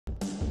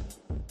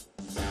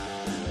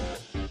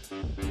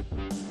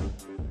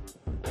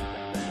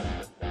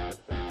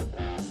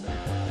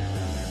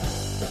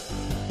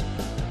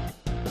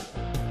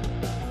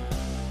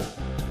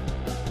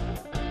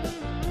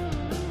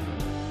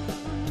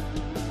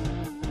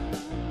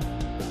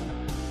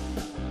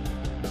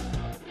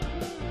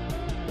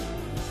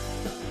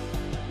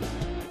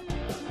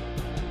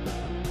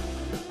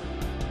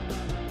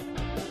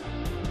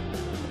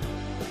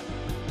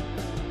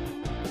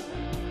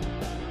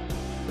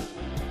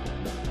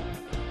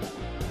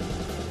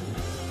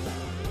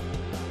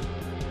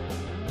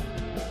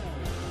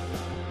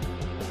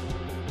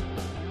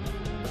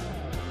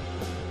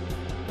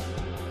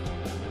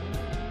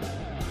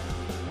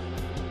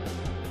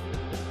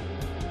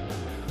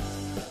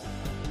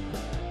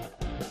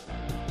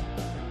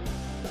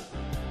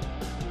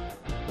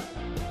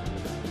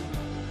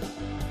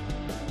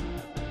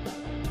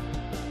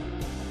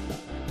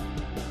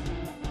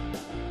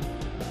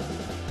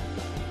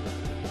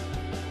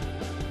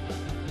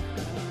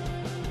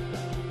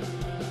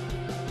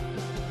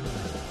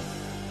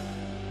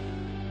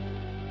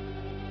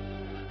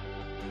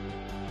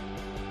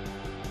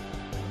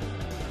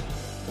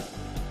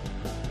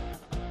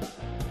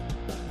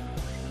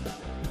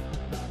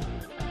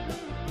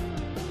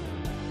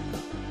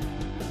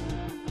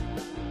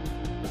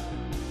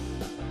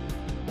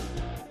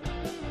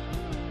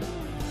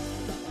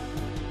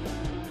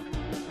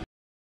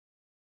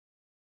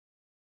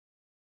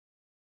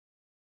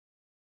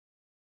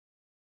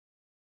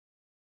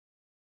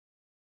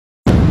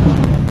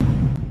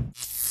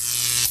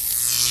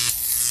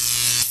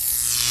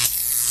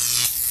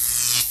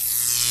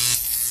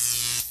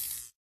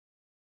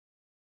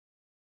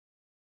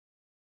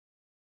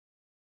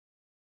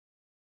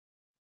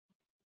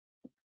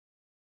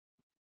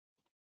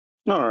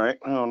All right.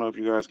 I don't know if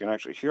you guys can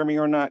actually hear me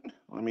or not.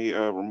 Let me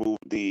remove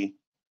the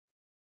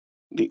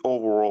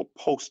overall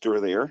poster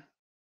there.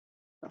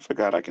 I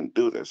forgot I can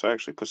do this. I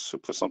actually put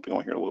something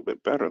on here a little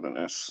bit better than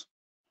this.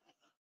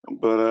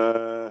 But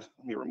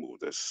let me remove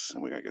this,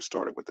 and we gotta get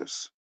started with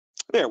this.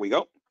 There we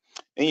go.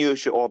 And you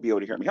should all be able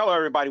to hear me. Hello,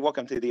 everybody.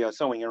 Welcome to the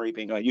Sewing and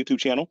Reaping YouTube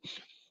channel.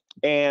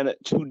 And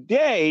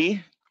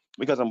today,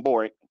 because I'm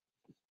bored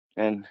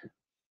and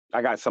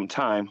I got some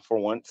time for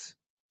once,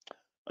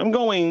 I'm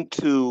going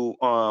to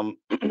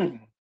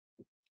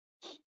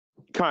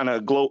kind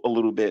of gloat a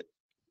little bit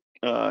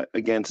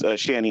against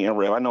Shanny and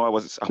Rev. I know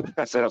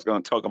I said I was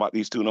going to talk about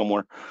these two no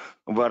more,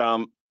 but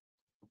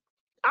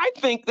I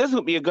think this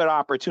would be a good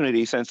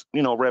opportunity since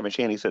Rev and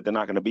Shanny said they're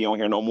not going to be on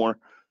here no more,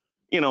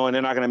 and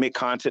they're not going to make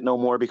content no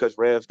more because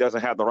Rev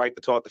doesn't have the right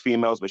to talk to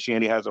females, but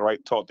Shanny has the right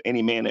to talk to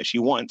any man that she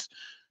wants.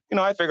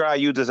 I figure I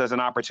use this as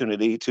an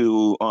opportunity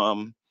to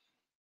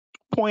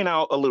point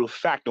out a little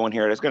fact on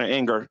here that's going to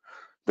anger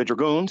the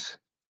Dragoons,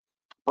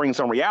 bring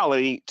some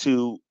reality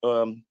to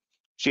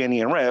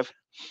Shanny and Rev,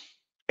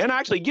 and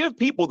actually give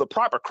people the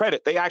proper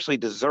credit they actually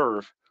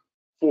deserve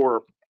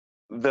for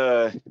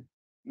the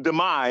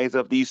demise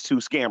of these two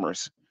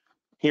scammers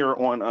here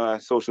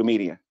on social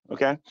media.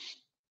 Okay,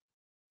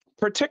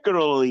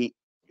 particularly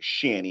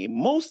Shanny.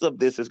 Most of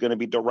this is going to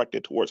be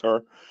directed towards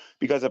her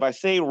because if I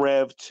say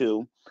Rev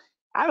too,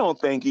 I don't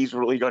think he's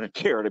really going to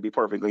care, to be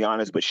perfectly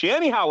honest. But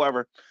Shanny,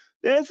 however,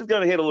 this is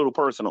going to hit a little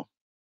personal.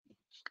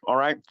 All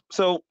right,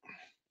 so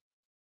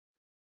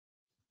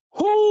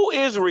who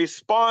is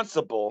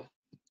responsible?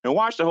 And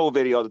watch the whole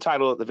video. The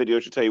title of the video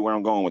should tell you where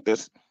I'm going with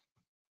this.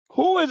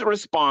 Who is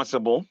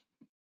responsible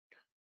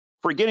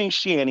for getting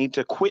Shanny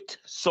to quit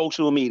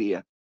social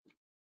media?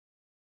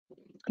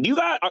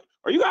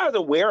 Are you guys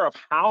aware of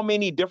how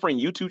many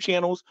different YouTube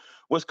channels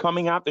was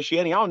coming after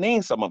Shanny? I'll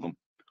name some of them.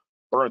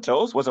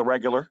 Burritos was a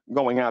regular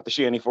going after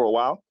Shanny for a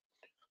while.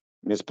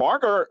 Miss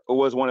Parker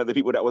was one of the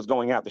people that was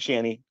going after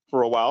Shanny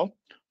for a while.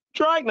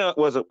 Dragna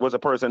was a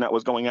person that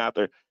was going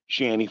after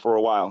Shanny for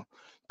a while.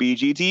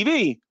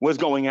 BGTV was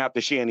going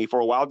after Shanny for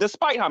a while,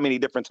 despite how many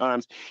different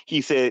times he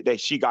said that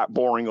she got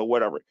boring or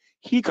whatever.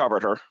 He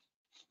covered her.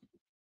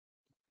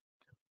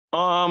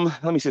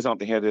 Let me see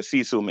something here. There's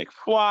Cecil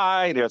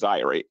McFly. There's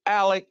IRA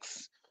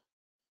Alex.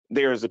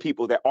 There's the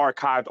people that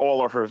archived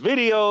all of her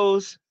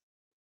videos.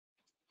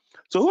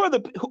 So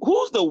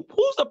who's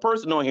the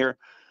person on here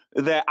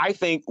that I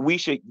think we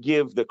should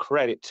give the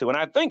credit to? And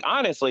I think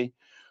honestly,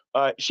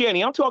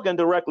 Shanny, I'm talking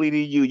directly to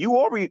you. You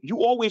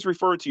always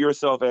refer to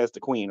yourself as the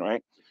queen,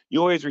 right?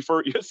 You always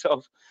refer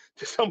yourself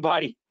to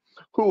somebody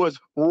who was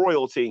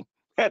royalty,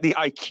 had the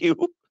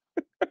IQ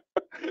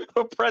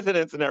of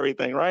presidents and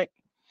everything, right?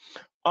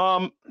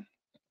 And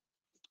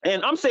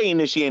I'm saying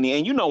this, Shanny,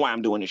 and you know why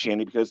I'm doing this,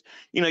 Shanny, because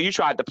you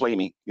tried to play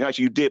me.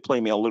 Actually, you did play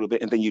me a little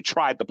bit, and then you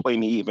tried to play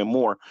me even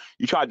more.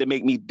 You tried to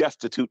make me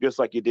destitute, just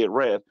like you did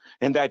Rev,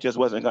 and that just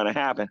wasn't going to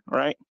happen,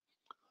 right?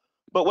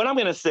 But what I'm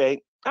going to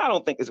say, I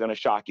don't think it's going to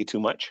shock you too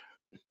much.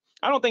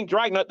 I don't think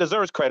Dragnut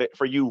deserves credit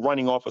for you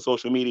running off of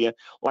social media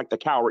like the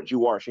coward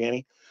you are,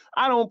 Shanny.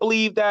 I don't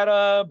believe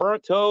that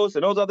Burnt Toast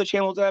and those other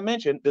channels that I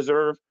mentioned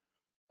deserve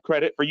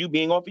credit for you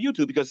being off of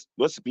YouTube because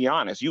let's be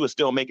honest, you were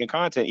still making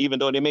content even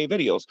though they made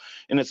videos.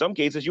 And in some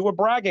cases, you were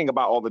bragging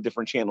about all the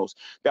different channels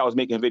that was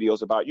making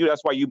videos about you.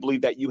 That's why you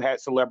believe that you had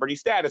celebrity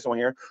status on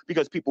here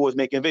because people was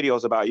making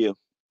videos about you.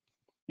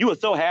 You were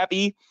so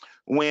happy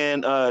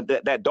when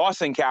that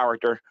Dawson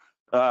character,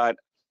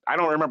 I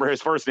don't remember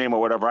his first name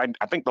or whatever.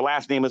 I think the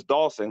last name is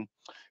Dawson,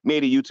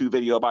 made a YouTube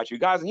video about you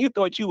guys, and you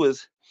thought you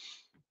was,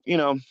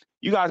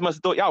 you guys must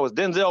have thought y'all was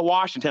Denzel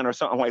Washington or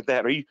something like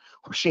that. Or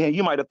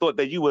you might have thought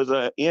that you was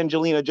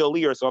Angelina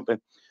Jolie or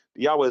something.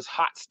 Y'all was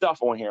hot stuff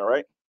on here,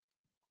 right?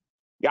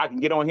 Y'all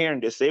can get on here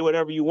and just say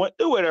whatever you want,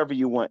 do whatever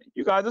you want.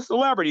 You guys are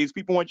celebrities.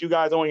 People want you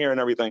guys on here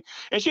and everything.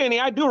 And Shanny,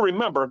 I do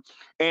remember,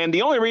 and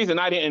the only reason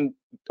I didn't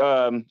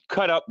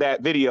cut up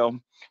that video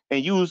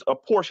and use a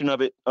portion of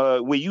it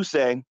where you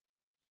say,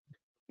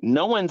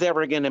 no one's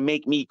ever going to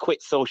make me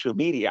quit social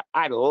media.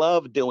 I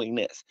love doing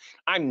this.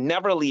 I'm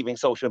never leaving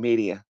social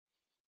media.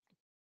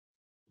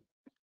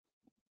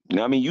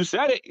 I mean, you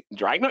said it.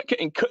 Dragnut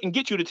couldn't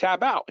get you to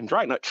tap out. And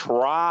Dragnut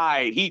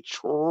tried. He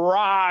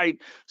tried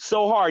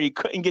so hard. He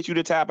couldn't get you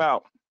to tap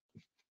out.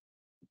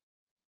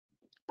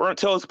 Burnt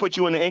Toast put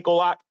you in the ankle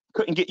lock.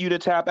 Couldn't get you to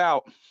tap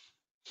out.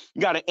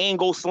 You got an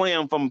angle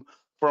slam from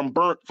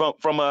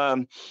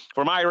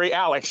IRA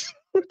Alex.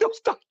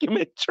 Those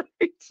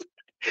documentaries.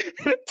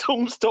 And a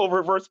tombstone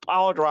reverse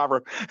power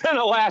driver and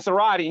a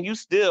Lacerati, and you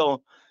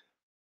still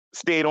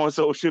stayed on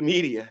social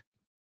media.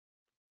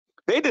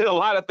 They did a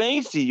lot of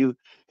things to you,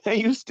 and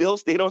you still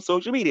stayed on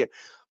social media.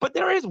 But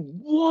there is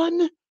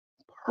one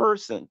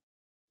person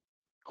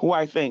who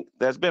I think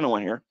that's been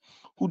on here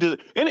who did,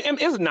 and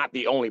it's not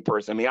the only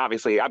person. I mean,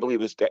 obviously, I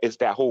believe it's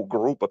that whole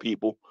group of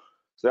people.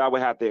 So I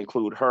would have to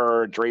include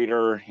her,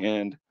 Drader,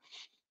 and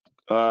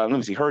let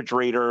me see, her,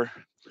 Drader,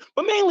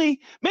 but mainly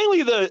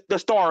the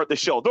star of the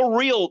show, the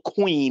real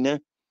queen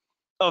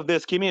of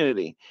this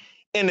community,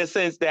 in the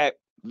sense that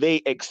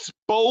They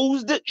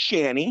exposed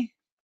Shanny,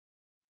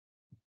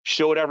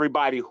 showed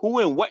everybody who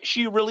and what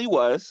she really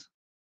was.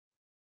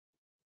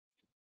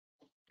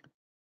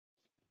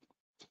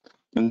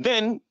 And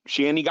then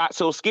Shanny got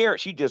so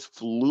scared, she just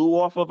flew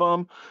off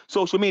of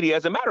social media.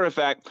 As a matter of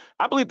fact,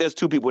 I believe there's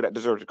two people that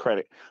deserve the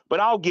credit, but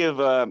I'll give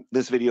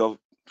this video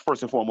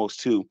first and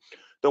foremost to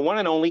the one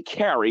and only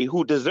Carrie,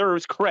 who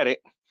deserves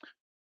credit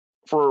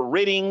for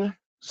ridding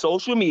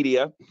social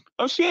media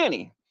of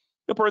Shanny,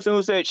 the person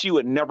who said she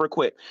would never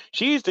quit.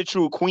 She's the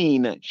true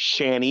queen,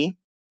 Shanny.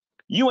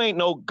 You ain't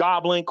no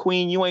goblin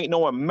queen. You ain't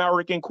no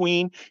American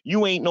queen.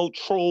 You ain't no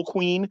troll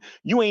queen.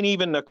 You ain't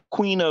even the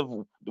queen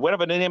of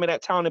whatever the name of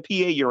that town in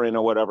PA you're in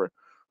or whatever.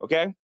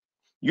 Okay?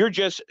 You're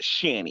just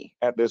Shanny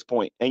at this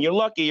point, and you're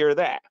lucky you're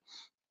that.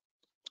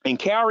 And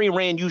Carrie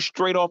ran you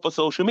straight off of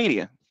social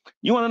media.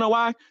 You want to know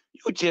why?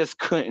 You just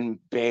couldn't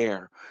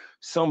bear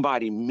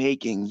somebody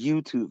making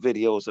YouTube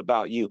videos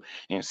about you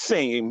and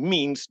saying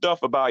mean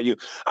stuff about you.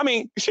 I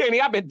mean,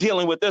 Shanny, I've been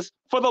dealing with this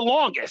for the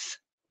longest.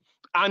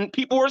 And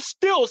people are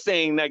still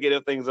saying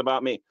negative things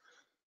about me.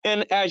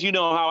 And as you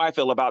know how I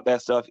feel about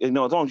that stuff, as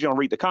long as you don't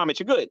read the comments,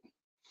 you're good.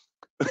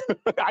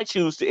 I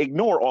choose to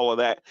ignore all of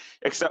that,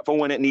 except for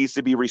when it needs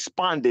to be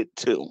responded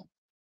to.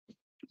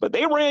 But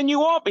they ran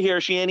you off of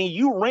here, Shanny.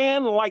 You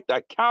ran like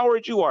the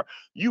coward you are.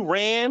 You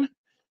ran,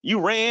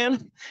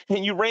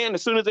 and you ran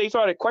as soon as they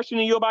started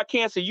questioning you about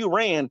cancer. You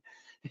ran,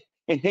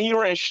 and you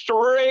ran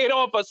straight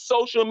off of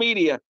social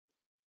media.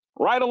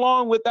 Right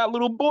along with that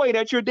little boy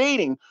that you're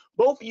dating.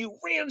 Both of you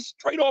ran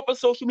straight off of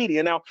social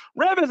media. Now,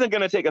 Rev isn't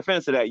going to take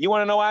offense to that. You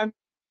want to know why?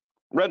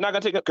 Rev's not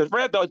going to take it because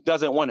Rev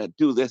doesn't want to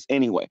do this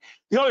anyway.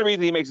 The only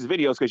reason he makes his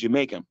videos is because you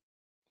make him.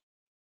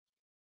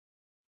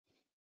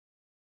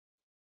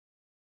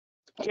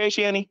 Okay,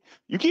 Shanny?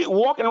 You keep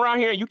walking around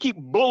here and you keep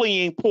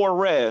bullying poor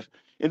Rev.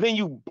 And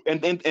then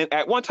and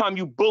at one time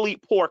you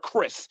bullied poor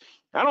Chris.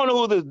 I don't know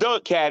who this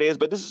Doug cat is,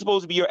 but this is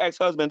supposed to be your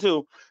ex-husband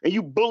too. And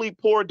you bullied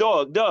poor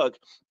Doug.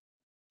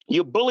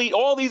 You bullied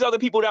all these other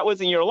people that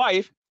was in your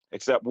life,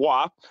 except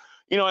WAP.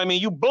 You know what I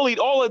mean? You bullied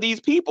all of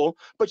these people,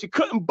 but you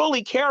couldn't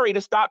bully Carrie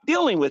to stop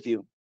dealing with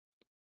you.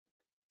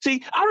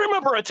 See, I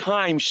remember a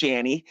time,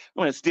 Shanny,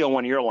 I'm going to steal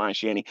one of your lines,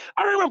 Shanny.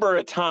 I remember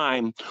a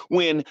time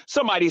when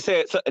somebody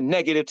said something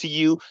negative to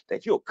you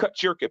that you'll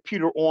cut your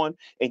computer on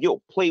and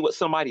you'll play what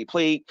somebody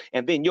played,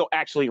 and then you'll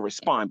actually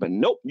respond. But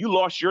nope, you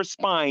lost your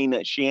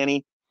spine,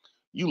 Shanny.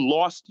 You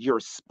lost your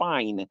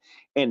spine.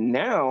 And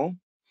now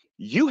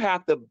you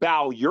have to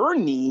bow your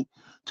knee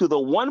to the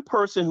one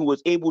person who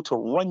was able to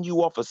run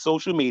you off of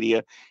social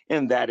media,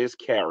 and that is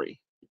Carrie.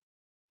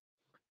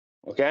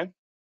 Okay?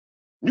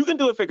 You can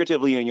do it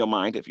figuratively in your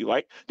mind if you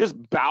like. Just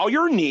bow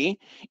your knee,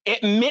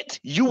 admit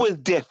you was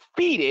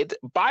defeated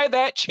by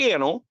that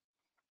channel,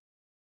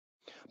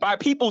 by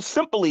people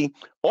simply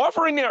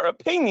offering their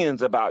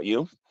opinions about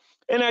you,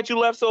 and that you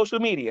left social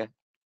media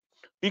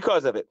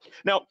because of it.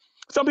 Now,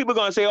 some people are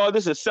going to say, oh,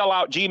 this is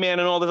sellout G-Man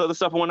and all this other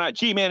stuff and whatnot.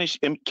 G-Man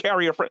and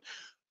Carrie are friends.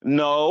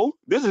 No,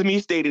 this is me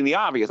stating the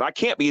obvious. I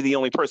can't be the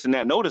only person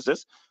that noticed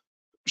this.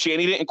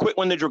 Shanny didn't quit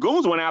when the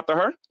Dragoons went after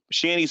her.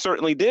 Shanny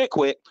certainly did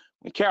quit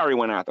when Carrie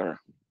went after her.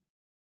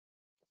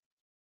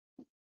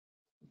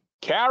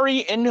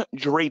 Carrie and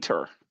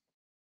Drater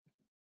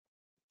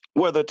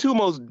were the two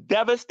most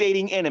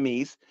devastating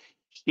enemies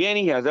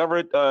Shanny has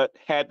ever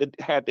had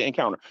to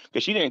encounter.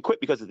 Because she didn't quit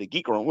because of the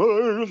geek room.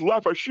 Oh, just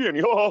laugh at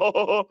Shanny.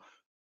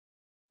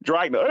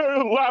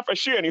 Dragna, laugh at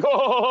Shanny.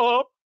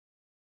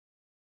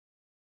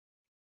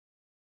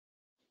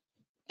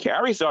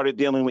 Carrie started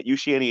dealing with you,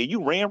 Shanny, and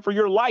you ran for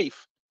your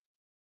life.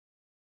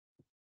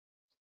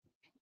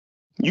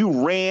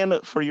 You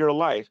ran for your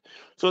life.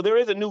 So there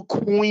is a new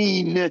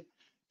queen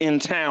in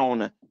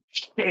town,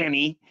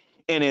 Shanny,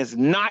 and it's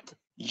not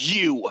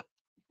you.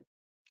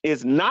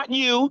 It's not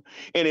you,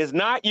 and it's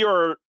not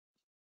your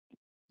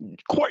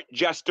court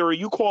jester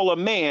you call a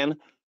man,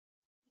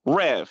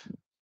 Rev.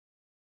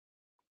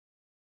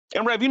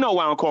 And Rev, you know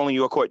why I'm calling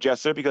you a court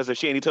jester, because if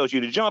Shanny tells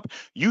you to jump,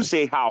 you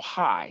say how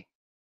high.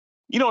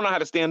 You don't know how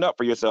to stand up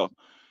for yourself.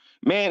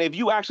 Man, if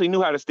you actually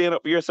knew how to stand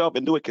up for yourself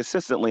and do it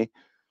consistently,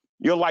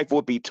 your life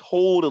would be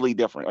totally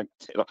different.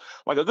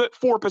 Like a good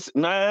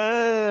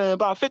 4%,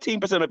 about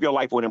 15% of your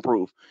life would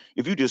improve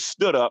if you just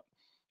stood up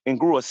and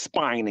grew a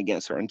spine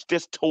against her and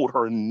just told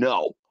her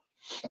no.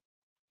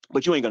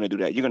 But you ain't going to do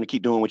that. You're going to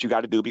keep doing what you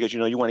got to do because, you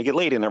want to get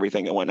laid and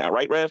everything and whatnot,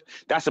 right, Rev?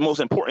 That's the most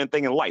important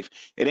thing in life.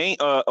 It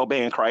ain't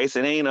obeying Christ.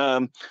 It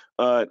ain't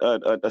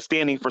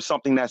standing for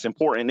something that's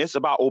important. It's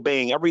about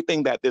obeying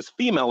everything that this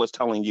female is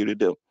telling you to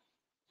do.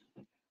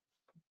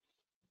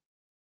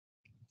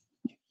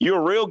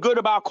 You're real good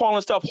about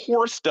calling stuff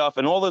horse stuff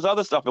and all this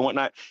other stuff and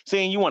whatnot,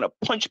 saying you want to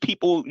punch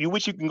people. You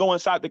wish you can go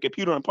inside the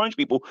computer and punch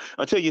people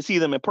until you see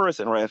them in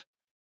person, Rev.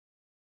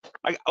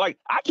 Like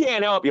I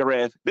can't help you,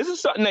 Rev. This is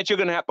something that you're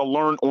going to have to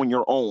learn on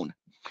your own.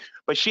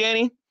 But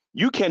Shanny,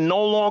 you can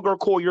no longer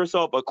call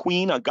yourself a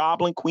queen, a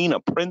goblin queen, a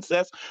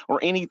princess, or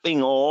anything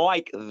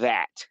like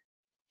that.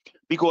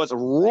 Because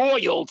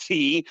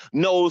royalty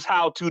knows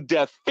how to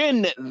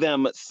defend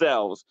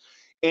themselves.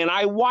 And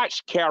I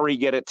watched Carrie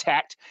get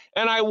attacked,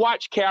 and I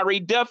watched Carrie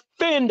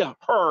defend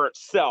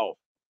herself.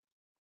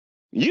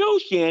 You,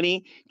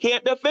 Shanny,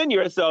 can't defend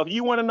yourself.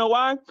 You want to know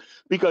why?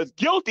 Because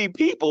guilty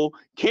people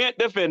can't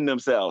defend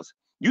themselves.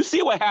 You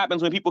see what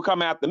happens when people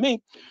come after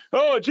me.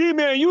 Oh,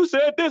 G-Man, you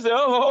said this.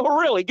 Oh,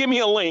 really? Give me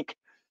a link.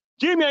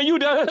 G-Man, you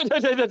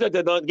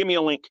give me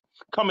a link.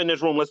 Come in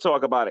this room. Let's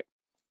talk about it.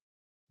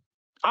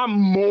 I'm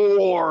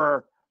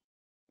more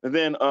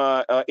than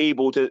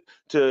able to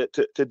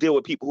deal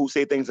with people who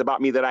say things about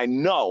me that I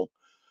know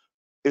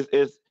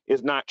is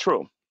not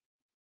true,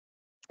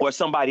 or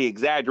somebody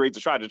exaggerates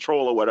or try to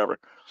troll or whatever.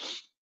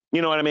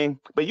 You know what I mean?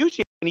 But you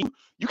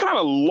kind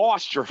of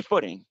lost your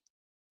footing.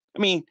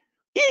 I mean,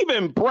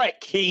 even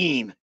Brett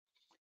Keane,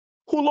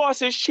 who lost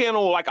his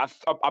channel like a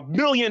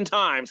million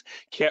times,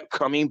 kept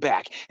coming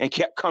back and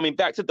kept coming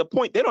back to the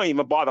point they don't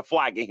even bother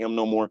flagging him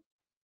no more.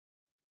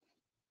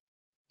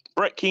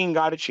 Brett Keane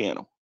got a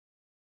channel.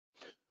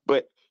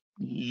 But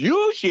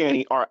you,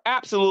 Shanny, are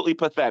absolutely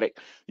pathetic.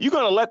 You're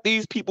going to let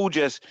these people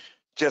just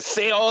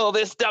say all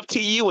this stuff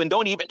to you and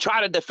don't even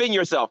try to defend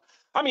yourself.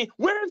 I mean,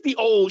 where's the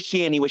old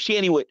Shanny where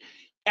Shanny would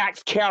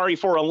ask Carrie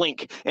for a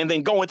link and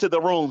then go into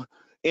the room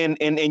and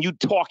you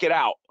talk it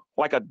out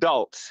like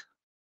adults?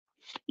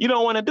 You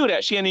don't want to do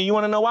that, Shanny. You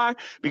want to know why?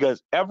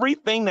 Because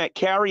everything that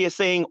Carrie is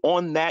saying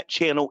on that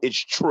channel is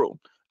true.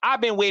 I've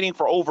been waiting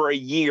for over a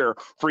year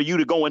for you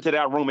to go into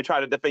that room and try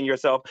to defend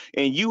yourself,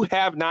 and you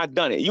have not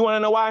done it. You want to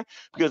know why?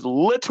 Because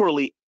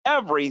literally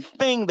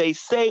everything they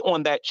say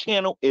on that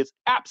channel is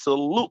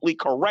absolutely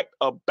correct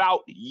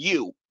about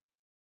you.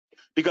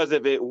 Because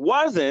if it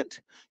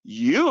wasn't,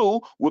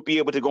 you would be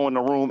able to go in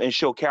the room and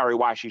show Carrie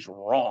why she's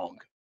wrong.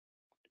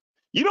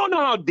 You don't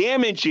know how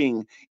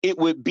damaging it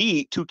would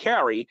be to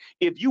Carrie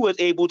if you was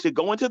able to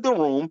go into the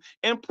room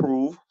and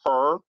prove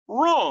her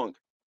wrong.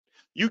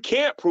 You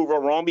can't prove her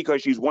wrong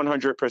because she's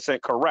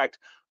 100% correct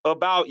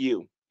about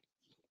you.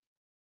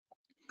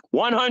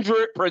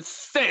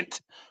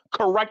 100%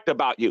 correct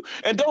about you.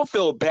 And don't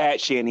feel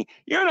bad, Shanny.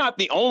 You're not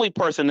the only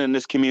person in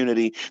this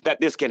community that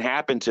this can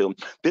happen to.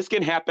 This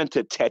can happen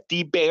to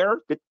Teddy Bear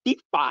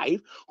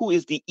 55, who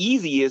is the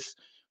easiest.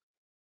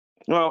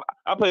 Well,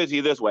 I'll put it to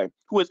you this way.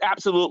 Who's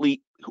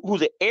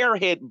an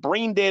airhead,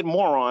 brain dead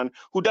moron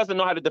who doesn't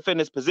know how to defend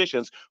his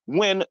positions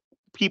when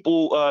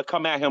people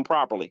come at him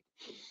properly.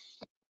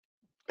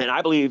 And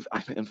I believe,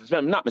 if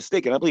I'm not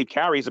mistaken, I believe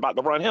Carrie's about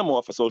to run him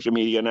off of social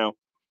media now.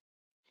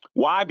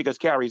 Why? Because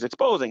Carrie's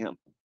exposing him.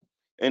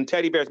 And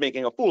Teddy Bear's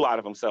making a fool out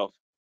of himself.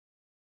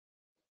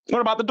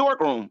 What about the dork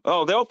room?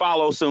 Oh, they'll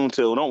follow soon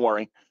too. Don't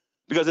worry.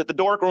 Because if the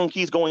dork room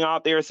keeps going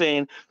out there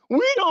saying,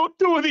 we don't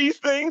do these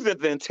things, and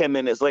then 10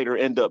 minutes later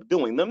end up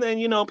doing them, then,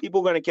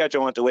 people are going to catch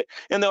on to it,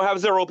 and they'll have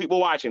 0 people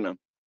watching them.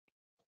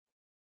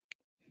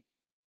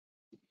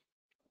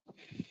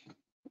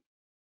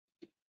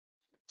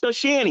 So,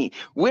 Shanny,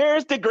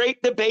 where's the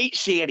great debate,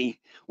 Shanny?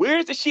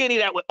 Where's the Shanny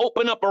that would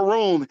open up a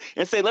room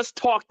and say, let's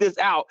talk this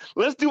out.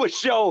 Let's do a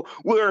show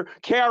where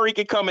Carrie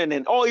can come in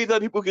and all these other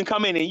people can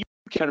come in and you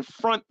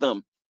confront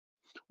them.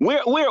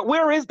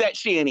 Where is that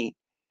Shanny?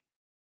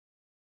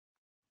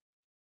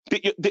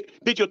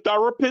 Did your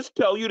therapist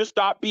tell you to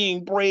stop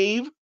being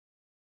brave?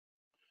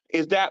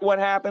 Is that what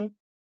happened?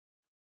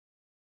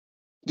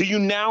 Do you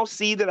now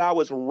see that I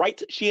was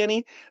right,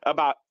 Shanny,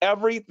 about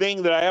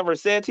everything that I ever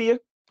said to you?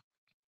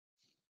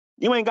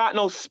 You ain't got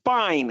no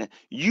spine,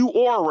 you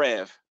or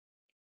Rev.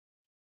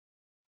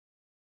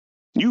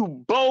 You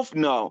both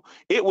know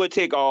it would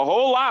take a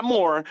whole lot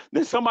more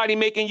than somebody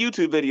making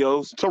YouTube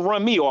videos to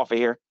run me off of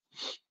here.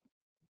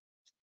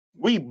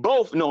 We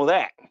both know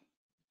that.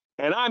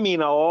 And I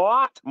mean a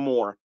lot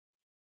more.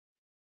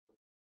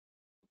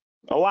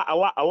 A lot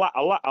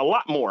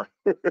more.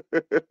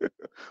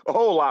 A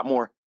whole lot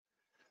more.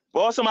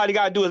 Well, all somebody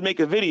got to do is make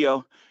a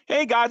video.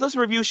 Hey, guys, let's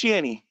review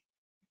Shanny.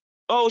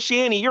 Oh,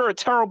 Shanny, you're a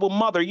terrible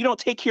mother. You don't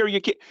take care of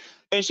your kid.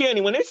 And Shanny,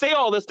 when they say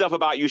all this stuff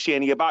about you,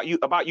 Shanny, about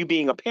you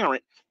being a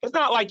parent, it's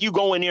not like you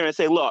go in there and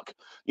say, look,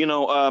 there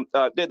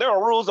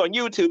are rules on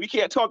YouTube. You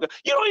can't talk.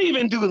 You don't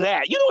even do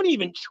that. You don't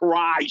even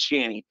try,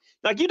 Shanny.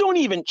 Like, you don't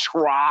even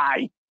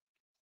try.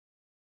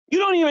 You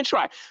don't even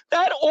try.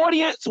 That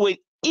audience would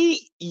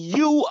eat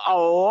you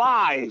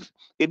alive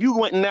if you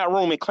went in that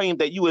room and claimed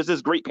that you was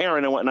this great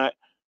parent and whatnot.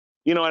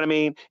 You know what I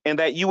mean? And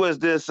that you was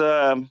this,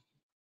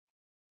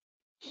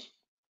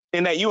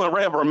 and that you and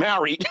Rev are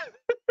married,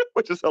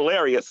 which is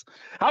hilarious.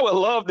 I would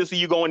love to see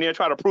you go in there and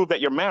try to prove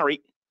that you're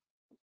married,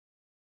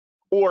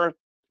 or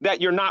that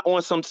you're not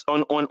on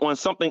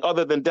something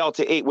other than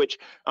Delta 8, which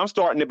I'm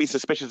starting to be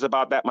suspicious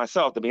about that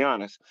myself, to be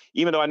honest,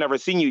 even though I've never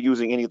seen you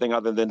using anything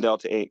other than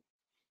Delta 8.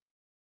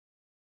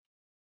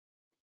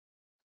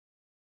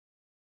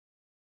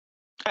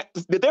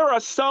 There are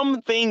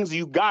some things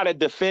you got to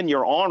defend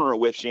your honor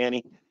with,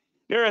 Shanny.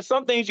 There are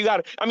some things you got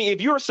to, I mean,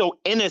 if you're so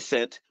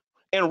innocent,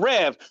 and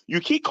Rev, you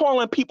keep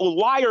calling people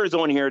liars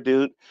on here,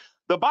 dude.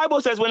 The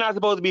Bible says we're not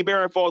supposed to be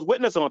bearing false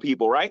witness on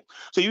people, right?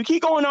 So you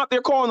keep going out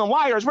there calling them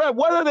liars. Rev,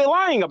 what are they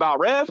lying about,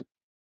 Rev?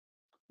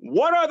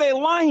 What are they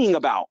lying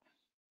about?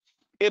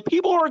 If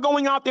people are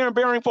going out there and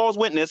bearing false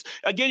witness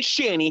against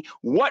Shanny,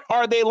 what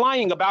are they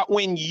lying about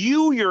when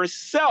you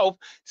yourself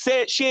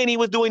said Shanny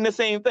was doing the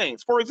same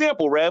things? For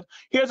example, Rev,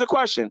 here's a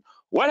question.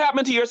 What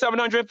happened to your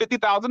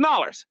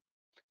 $750,000?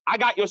 I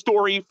got your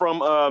story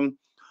from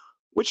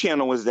which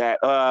channel was that?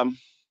 I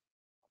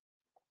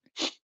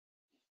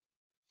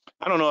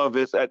don't know if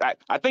it's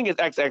I think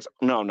it's XX.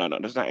 No,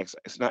 that's not XX.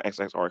 It's not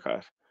XX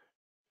Archive.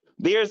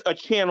 There's a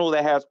channel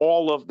that has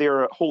all of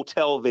their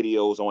hotel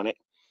videos on it.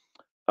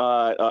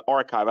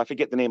 Archive. I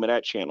forget the name of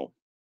that channel.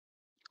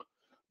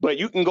 But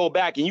you can go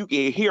back and you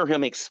can hear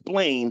him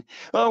explain,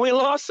 oh, we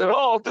lost it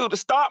all through the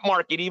stock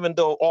market, even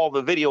though all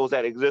the videos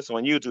that exist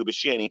on YouTube is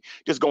Shanny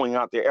just going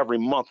out there every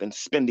month and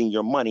spending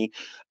your money.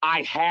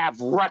 I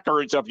have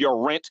records of your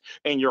rent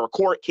and your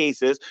court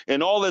cases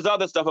and all this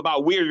other stuff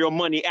about where your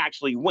money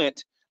actually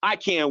went. I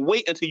can't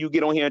wait until you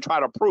get on here and try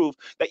to prove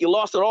that you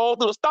lost it all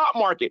through the stock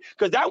market,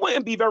 because that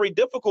wouldn't be very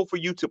difficult for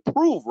you to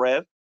prove,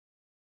 Rev.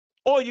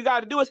 All you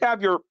got to do is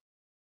have your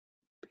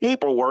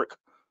paperwork,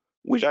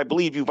 which I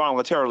believe you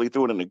voluntarily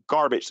threw it in the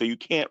garbage, so you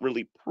can't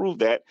really prove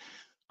that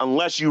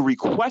unless you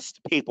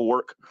request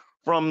paperwork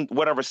from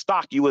whatever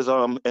stock you was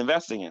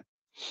investing in.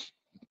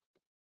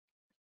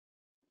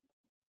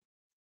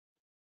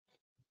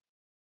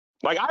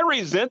 Like, I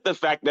resent the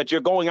fact that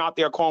you're going out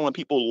there calling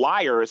people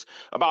liars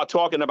about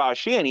talking about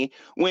Shanny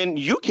when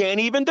you can't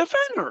even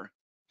defend her.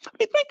 I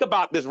mean, think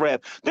about this, Rev.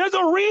 There's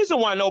a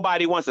reason why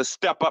nobody wants to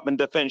step up and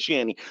defend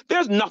Shanny.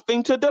 There's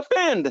nothing to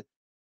defend.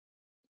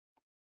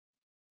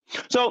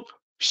 So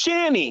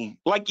Shanny,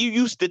 like you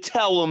used to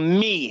tell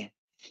me,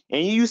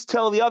 and you used to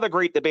tell the other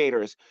great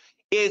debaters,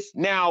 it's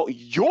now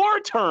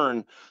your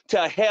turn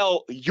to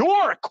hail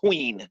your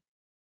queen.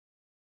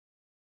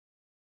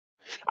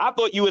 I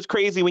thought you was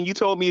crazy when you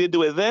told me to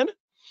do it then,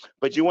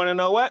 but you want to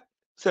know what?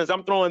 Since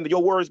I'm throwing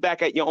your words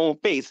back at your own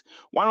face,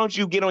 why don't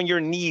you get on your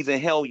knees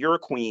and hail your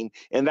queen?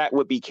 And that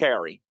would be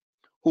Carrie,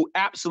 who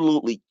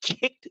absolutely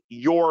kicked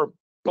your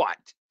butt.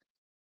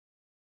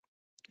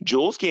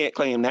 Jules can't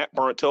claim that.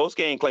 Burnt Toast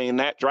can't claim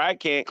that.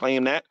 Drag can't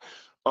claim that.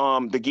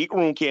 The Geek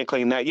Room can't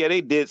claim that. Yeah, they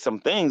did some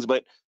things,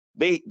 but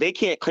they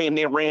can't claim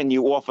they ran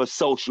you off of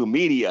social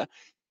media.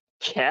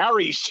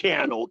 Carrie's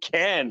channel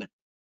can.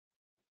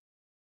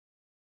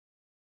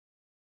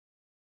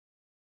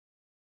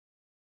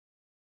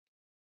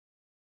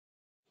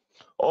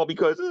 All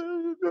because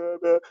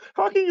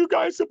how can you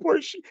guys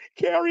support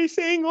Carrie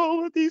saying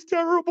all of these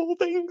terrible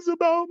things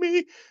about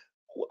me?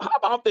 How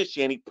about this,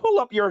 Shanny? Pull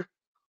up your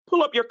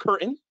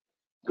curtain,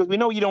 because we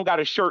know you don't got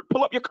a shirt.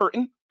 Pull up your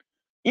curtain.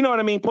 You know what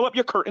I mean? Pull up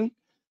your curtain,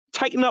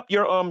 tighten up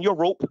your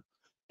rope,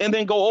 and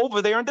then go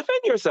over there and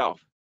defend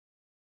yourself.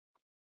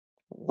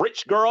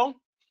 Rich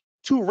girl,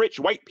 two rich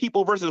white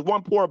people versus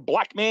one poor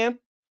black man.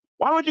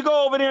 Why don't you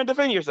go over there and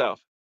defend yourself?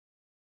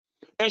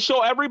 And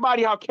show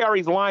everybody how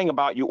Carrie's lying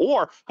about you.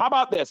 Or how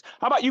about this?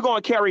 How about you go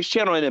on Carrie's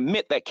channel and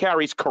admit that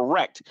Carrie's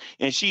correct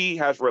and she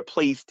has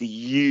replaced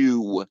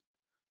you?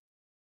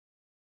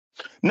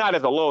 Not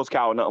as a lowest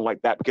cow or nothing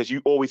like that, because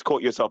you always call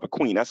yourself a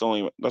queen. That's the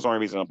only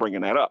reason I'm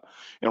bringing that up.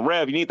 And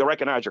Rev, you need to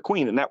recognize your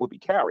queen, and that would be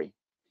Carrie.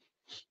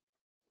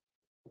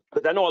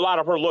 Because I know a lot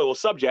of her loyal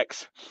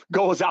subjects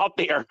goes out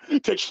there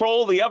to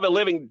troll the other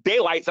living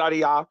daylights out of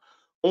y'all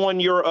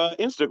on your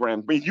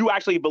Instagram. If you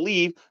actually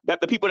believe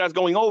that the people that's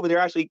going over there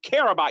actually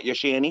care about you,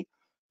 Shanny,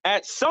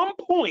 at some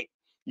point,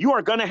 you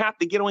are going to have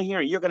to get on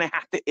here and you're going to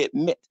have to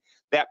admit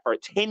that for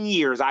 10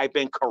 years, I've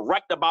been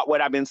correct about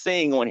what I've been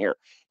saying on here.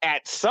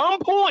 At some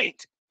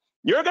point,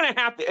 you're going to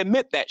have to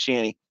admit that,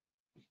 Shanny.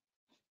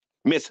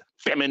 Miss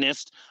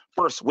Feminist,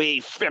 first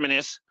wave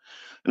feminist.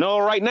 No,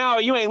 right now,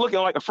 you ain't looking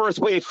like a first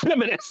wave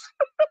feminist.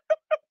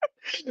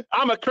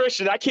 I'm a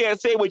Christian. I can't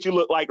say what you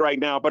look like right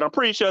now, but I'm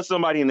pretty sure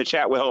somebody in the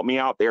chat will help me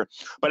out there.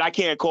 But I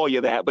can't call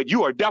you that. But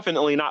you are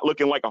definitely not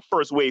looking like a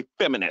first wave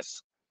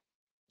feminist.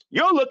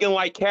 You're looking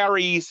like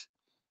Carrie's.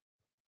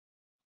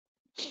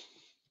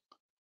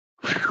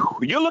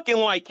 You're looking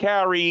like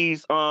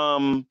Carrie's.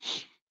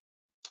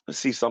 Let's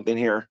see something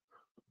here.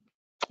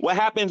 What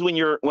happens when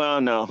you're?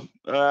 Well, no.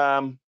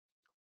 Let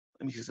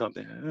me see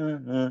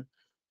something.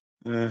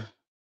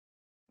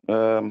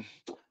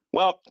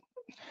 Well,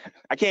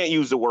 I can't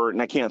use the word,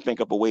 and I can't think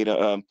of a way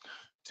to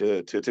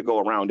go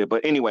around it.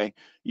 But anyway,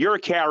 your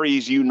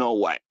Carrie's, you know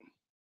what?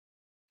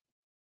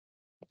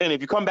 And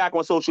if you come back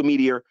on social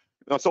media,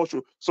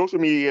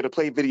 to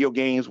play video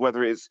games,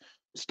 whether it's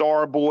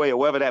Starboy or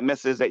whatever that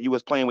mess is that you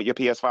was playing with your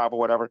PS5 or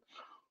whatever,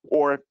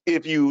 or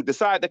if you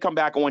decide to come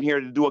back on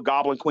here to do a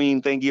Goblin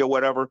Queen thingy or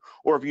whatever,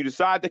 or if you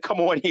decide to come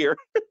on here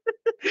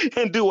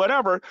and do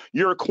whatever,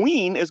 your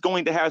queen is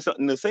going to have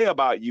something to say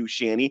about you,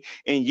 Shanny,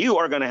 and you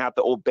are going to have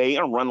to obey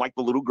and run like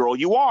the little girl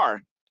you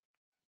are.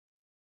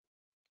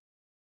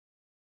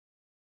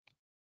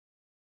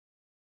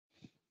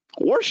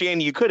 Or,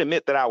 Shanny, you could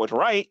admit that I was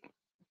right.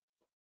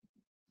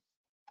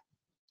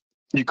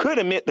 You could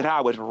admit that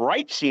I was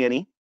right,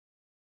 Shanny.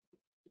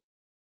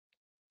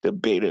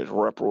 Debaters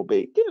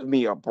reprobate. Give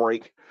me a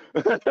break.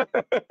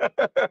 I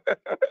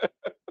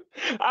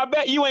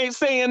bet you ain't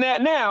saying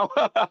that now.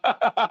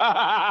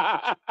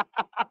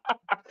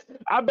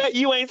 I bet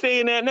you ain't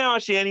saying that now,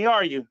 Shanny,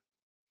 are you?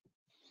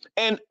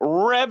 And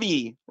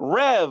Revy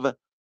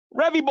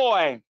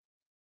boy.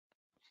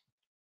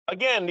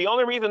 Again, the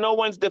only reason no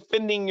one's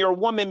defending your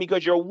woman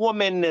because your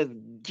woman is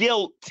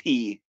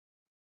guilty.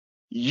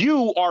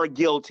 You are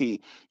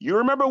guilty. You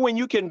remember when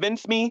you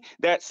convinced me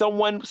that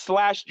someone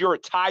slashed your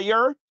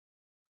tire?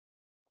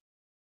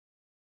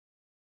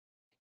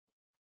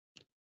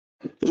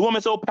 This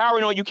woman's so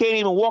paranoid you can't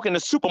even walk in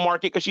the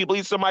supermarket because she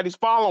believes somebody's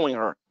following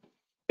her.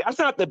 That's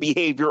not the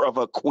behavior of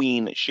a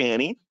queen,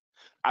 Shanny.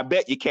 I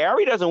bet you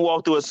Carrie doesn't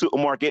walk through a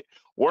supermarket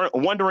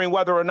wondering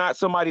whether or not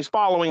somebody's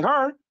following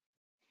her.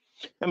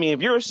 I mean,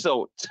 if you're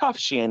so tough,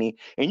 Shanny,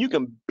 and you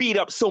can beat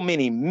up so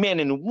many men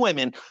and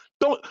women,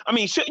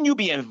 shouldn't you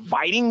be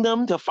inviting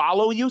them to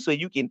follow you so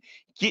you can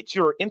get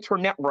your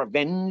internet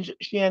revenge,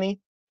 Shanny?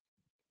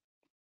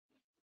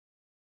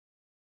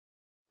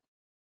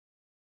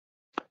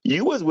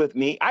 You was with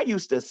me. I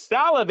used to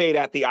salivate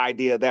at the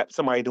idea that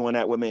somebody doing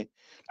that with me.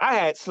 I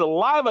had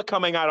saliva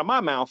coming out of my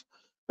mouth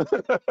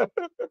the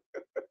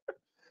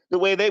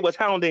way they was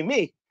hounding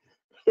me.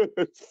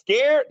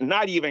 Scared?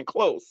 Not even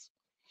close.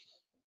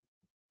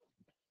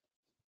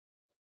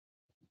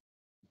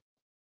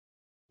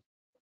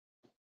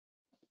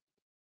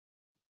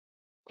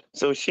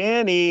 So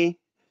Shanny,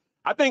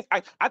 I think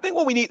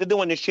what we need to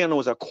do on this channel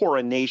is a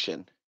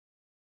coronation.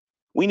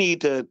 We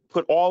need to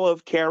put all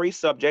of Carrie's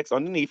subjects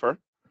underneath her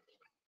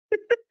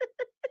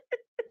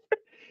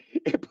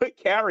and put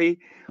Carrie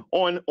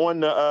on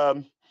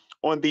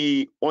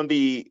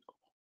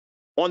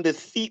the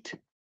seat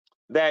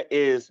that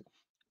is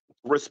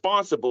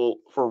responsible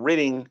for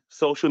ridding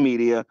social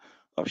media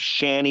of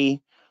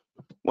Shanny.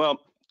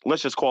 Well,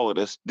 let's just call it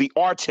this: the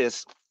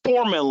artist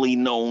formerly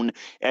known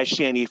as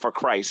Shanny for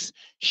Christ.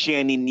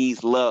 Shanny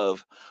needs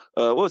love.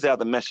 What was that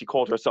other mess she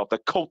called herself? The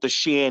cult of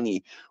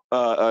Shanny.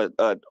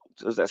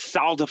 Was that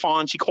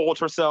Saldafon? She called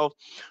herself.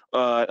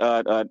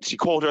 She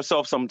called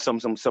herself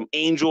some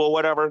angel or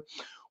whatever.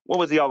 What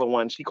was the other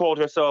one? She called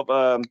herself.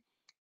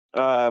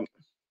 What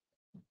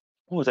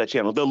was that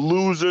channel? The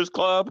Losers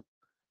Club.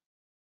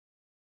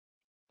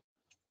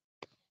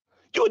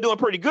 You were doing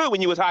pretty good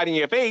when you was hiding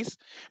your face.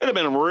 It'd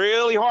have been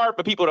really hard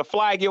for people to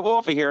flag you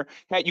off of here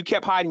had you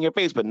kept hiding your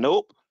face. But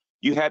nope,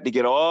 you had to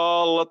get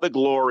all of the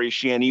glory,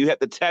 Shanny. You had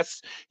to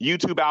test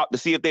YouTube out to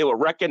see if they would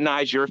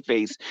recognize your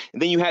face.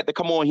 And then you had to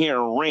come on here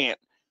and rant.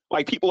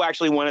 Like people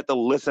actually wanted to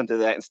listen to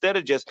that instead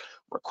of just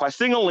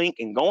requesting a link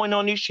and going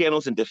on these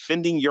channels and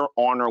defending your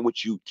honor,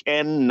 which you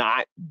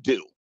cannot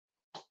do.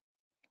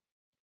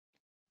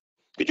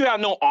 Because you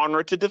have no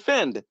honor to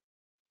defend.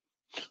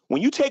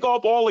 When you take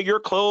off all of your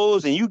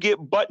clothes and you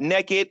get butt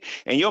naked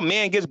and your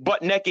man gets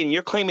butt naked and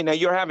you're claiming that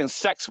you're having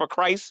sex for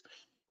Christ,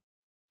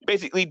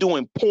 basically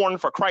doing porn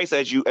for Christ,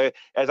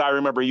 as I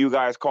remember you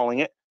guys calling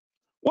it,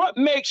 what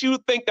makes you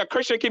think the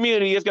Christian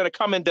community is going to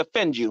come and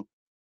defend you?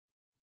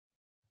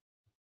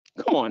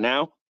 Come on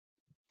now.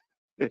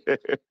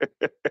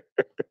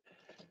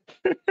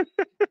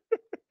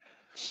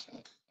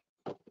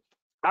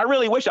 I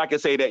really wish I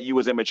could say that you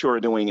was immature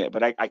doing it,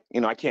 but I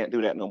can't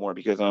do that no more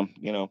because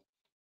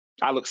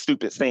I look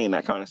stupid saying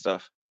that kind of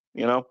stuff.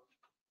 Can't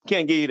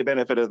give you the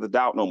benefit of the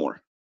doubt no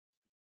more.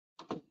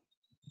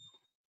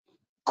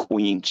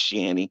 Queen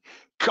Shanny,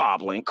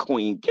 Goblin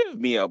Queen, give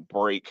me a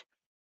break.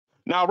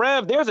 Now,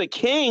 Rev, there's a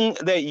king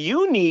that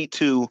you need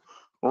to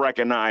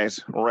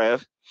recognize,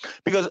 Rev,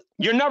 because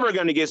you're never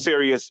going to get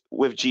serious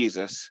with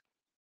Jesus.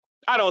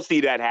 I don't see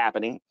that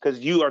happening because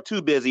you are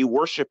too busy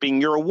worshiping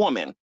your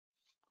woman,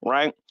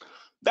 right?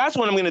 That's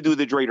when I'm going to do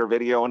the Drader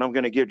video, and I'm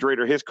going to give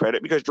Drader his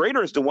credit because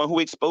Drader is the one who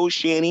exposed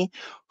Shanny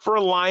for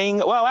lying.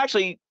 Well,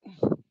 actually,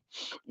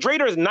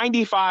 Drader is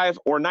 95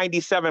 or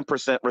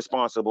 97%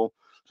 responsible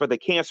for the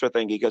cancer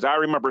thingy because I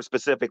remember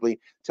specifically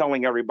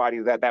telling everybody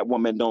that that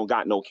woman don't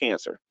got no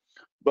cancer.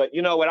 But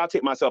you know what? I'll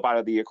take myself out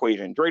of the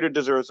equation. Drader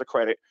deserves the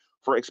credit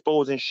for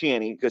exposing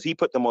Shanny because he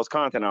put the most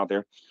content out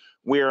there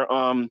where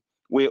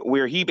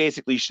he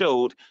basically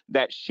showed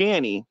that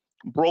Shanny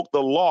broke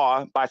the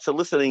law by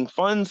soliciting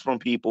funds from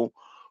people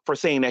for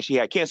saying that she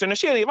had cancer. Now,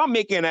 Shanny, if I'm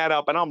making that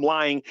up and I'm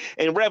lying,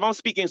 and Rev, I'm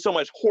speaking so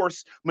much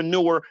horse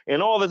manure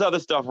and all this other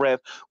stuff,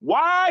 Rev,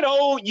 why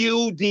don't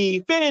you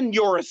defend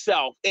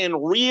yourself in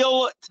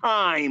real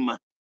time?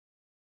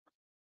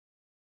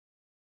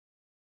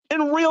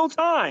 In real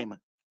time.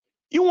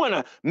 You want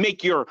to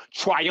make your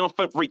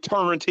triumphant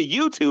return to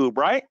YouTube,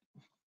 right?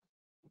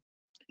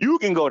 You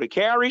can go to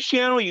Carrie's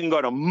channel, you can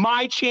go to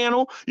my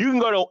channel, you can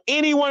go to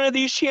any one of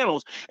these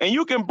channels, and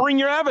you can bring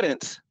your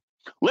evidence.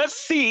 Let's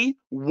see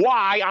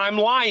why I'm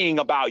lying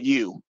about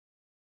you.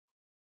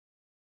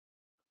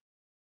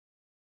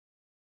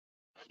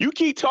 You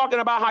keep talking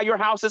about how your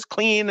house is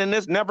clean and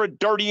it's never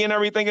dirty and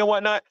everything and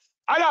whatnot.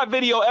 I got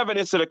video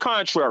evidence to the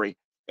contrary.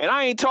 And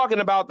I ain't talking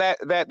about that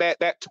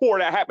tour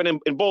that happened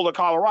in Boulder,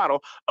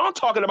 Colorado. I'm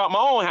talking about my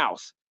own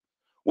house.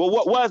 Well,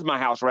 what was my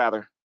house,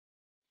 rather?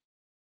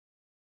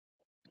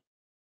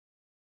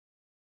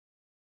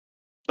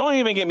 Don't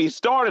even get me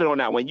started on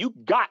that one. You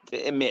got to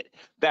admit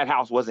that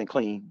house wasn't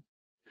clean.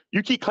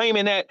 You keep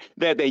claiming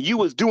that you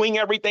was doing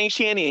everything,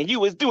 Shanny, and you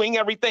was doing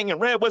everything, and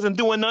Red wasn't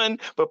doing nothing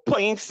but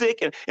playing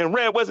sick, and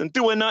Red wasn't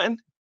doing nothing.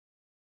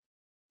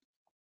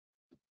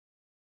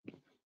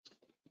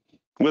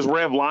 Was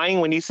Rev lying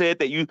when he said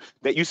that you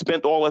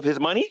spent all of his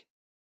money?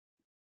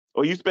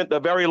 Or you spent a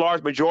very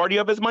large majority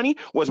of his money?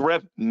 Was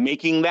Rev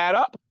making that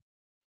up?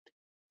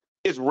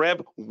 Is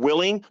Rev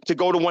willing to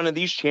go to one of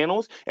these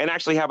channels and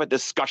actually have a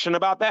discussion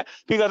about that?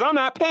 Because I'm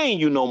not paying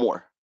you no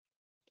more.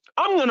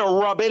 I'm going to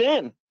rub it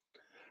in.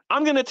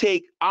 I'm going to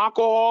take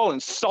alcohol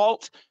and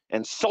salt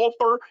and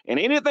sulfur and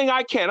anything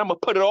I can. I'm going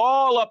to put it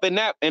all up in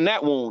that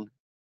wound.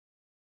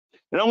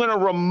 And I'm going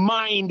to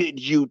remind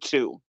you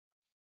too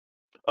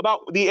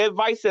about the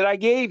advice that I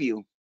gave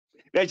you,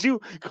 that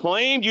you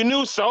claimed you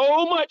knew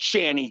so much,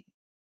 Shanny.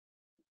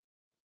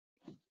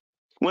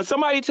 When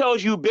somebody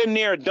tells you been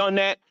there, done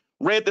that,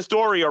 read the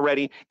story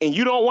already, and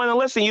you don't want to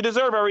listen, you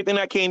deserve everything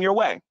that came your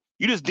way.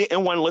 You just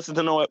didn't want to listen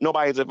to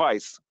nobody's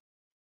advice.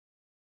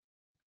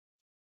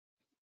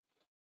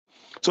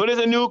 So there's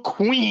a new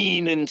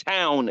queen in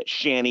town,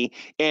 Shanny,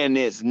 and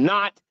it's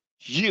not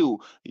you.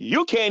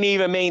 You can't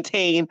even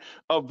maintain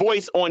a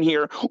voice on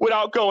here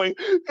without going,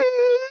 somebody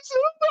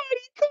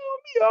call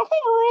me a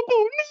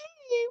horrible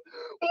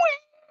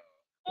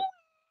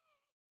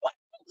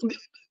name.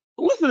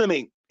 Listen to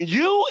me.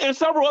 You and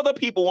several other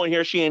people on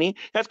here, Shanny,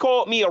 has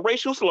called me a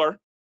racial slur,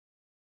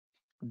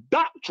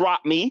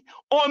 dropped me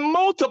on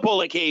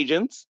multiple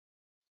occasions,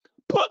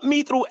 put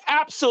me through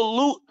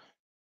absolute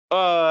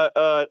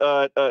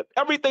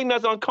everything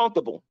that's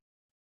uncomfortable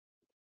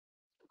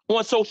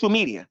on social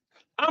media.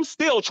 I'm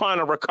still trying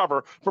to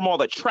recover from all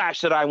the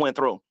trash that I went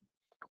through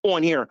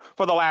on here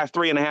for the last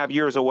 3.5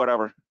 years or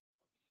whatever.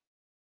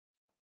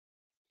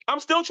 I'm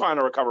still trying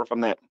to recover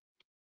from that.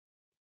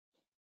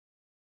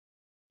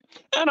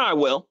 And I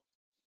will,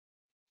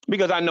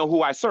 because I know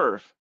who I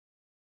serve.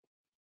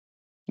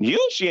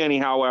 You, Shanny,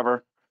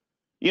 however,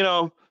 you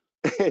know,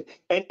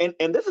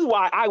 and this is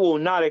why I will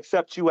not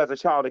accept you as a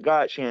child of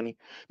God, Shanny,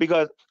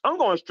 because I'm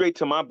going straight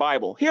to my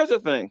Bible. Here's the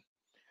thing.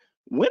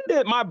 When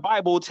did my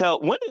Bible tell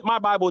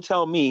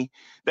me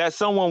that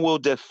someone will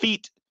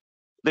defeat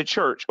the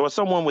church or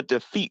someone would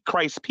defeat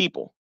Christ's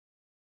people?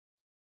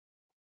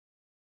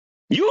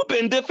 You've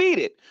been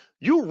defeated.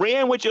 You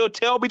ran with your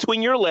tail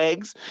between your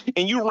legs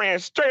and you ran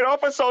straight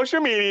off of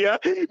social media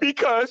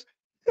because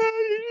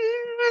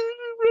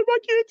I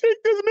can't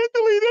take this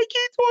mentally. They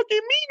keep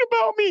talking mean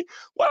about me.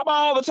 What about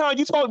all the time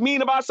you talk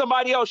mean about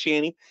somebody else,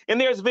 Shanny? And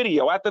there's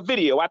video after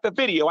video after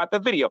video after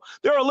video.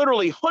 There are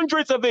literally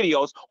hundreds of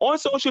videos on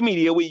social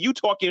media with you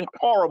talking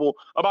horrible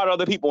about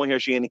other people in here,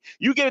 Shanny.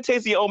 You get a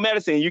taste of your own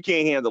medicine and you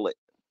can't handle it.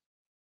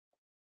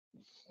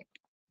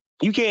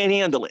 You can't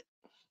handle it.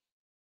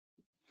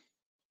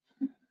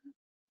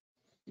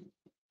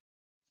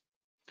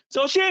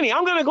 So, Shanny,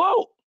 I'm going to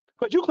gloat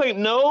because you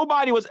claim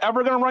nobody was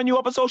ever going to run you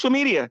up on social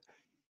media.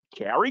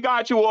 Carrie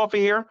got you off of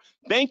here.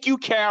 Thank you,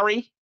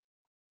 Carrie.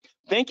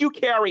 Thank you,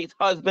 Carrie's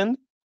husband.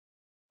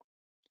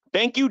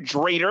 Thank you,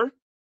 Drader.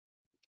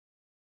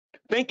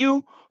 Thank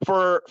you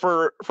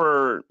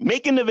for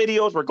making the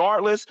videos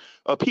regardless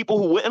of people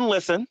who wouldn't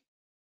listen.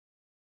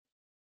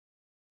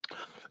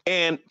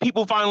 And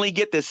people finally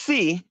get to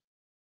see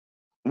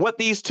what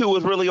these two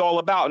is really all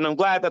about. And I'm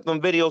glad that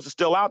them videos are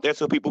still out there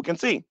so people can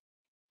see.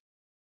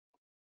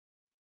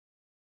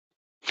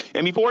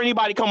 And before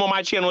anybody come on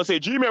my channel and say,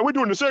 gee, man, we're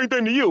doing the same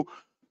thing to you,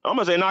 I'm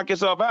going to say, knock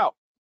yourself out.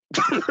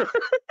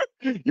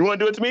 You want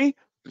to do it to me?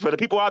 For the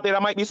people out there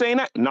that might be saying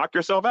that, knock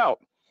yourself out.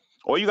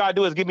 All you got to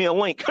do is give me a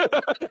link.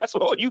 That's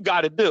all you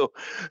got to do.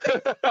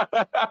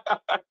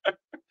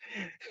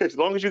 As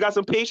long as you got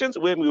some patience,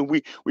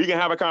 we can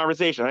have a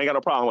conversation. I ain't got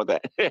no problem with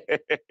that.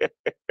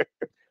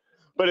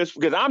 But it's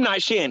because I'm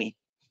not Shanny.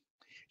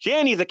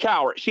 Shanny's a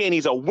coward.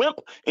 Shanny's a wimp,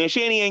 and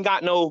Shanny ain't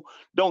got no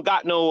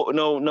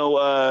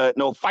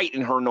fight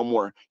in her no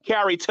more.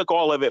 Carrie took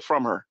all of it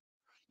from her.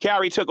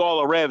 Carrie took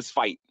all of Rev's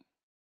fight.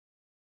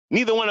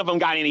 Neither one of them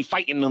got any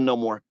fight in them no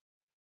more.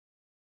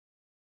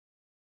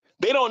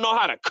 They don't know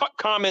how to cut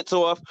comments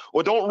off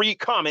or don't read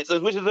comments,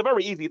 which is a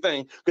very easy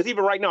thing, because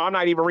even right now, I'm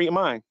not even reading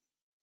mine.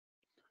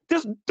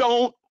 Just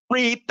don't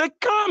read the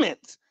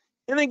comments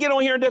and then get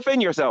on here and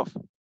defend yourself.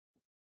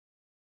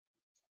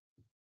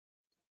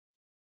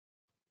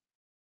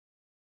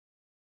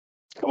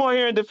 Come on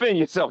here and defend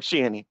yourself,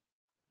 Shanny.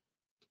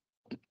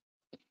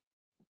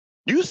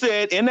 You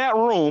said in that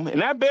room, in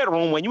that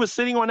bedroom, when you were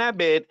sitting on that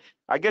bed,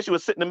 I guess you were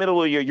sitting in the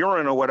middle of your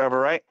urine or whatever,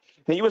 right?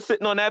 And you were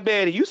sitting on that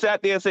bed and you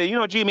sat there and said, you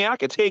know, G, man, I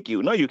can take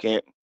you. No, you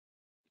can't.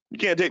 You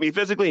can't take me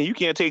physically and you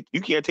can't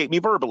take me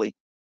verbally.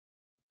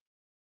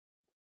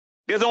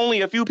 There's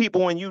only a few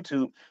people on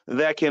YouTube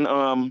that can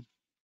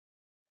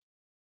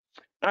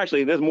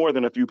actually there's more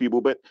than a few people,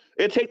 but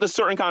it takes a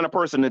certain kind of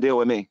person to deal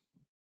with me.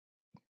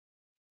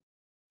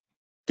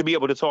 To be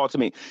able to talk to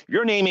me. If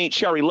your name ain't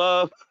Cherry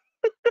Love,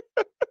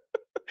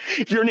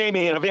 if your name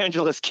ain't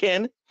Evangelist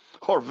Ken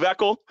or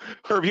Veckel,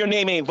 or if your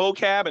name ain't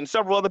Vocab and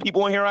several other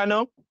people in here I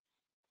know,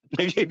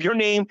 if your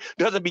name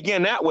doesn't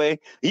begin that way,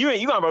 you're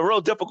gonna have a real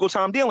difficult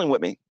time dealing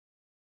with me.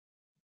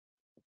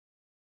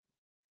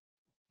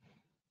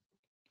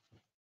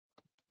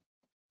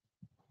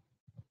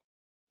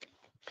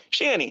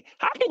 Shanny,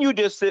 how can you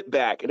just sit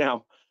back?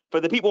 Now, for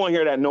the people on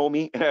here that know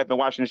me and have been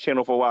watching this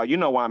channel for a while, you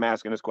know why I'm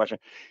asking this question.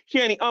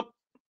 Shanny,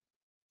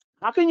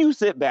 how can you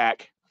sit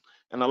back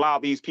and allow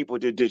these people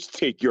to just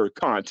take your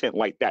content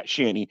like that,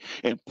 Shanny,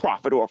 and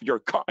profit off your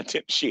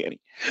content, Shanny?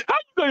 How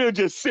you gonna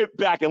just sit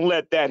back and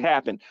let that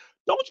happen?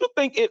 Don't you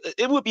think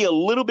it would be a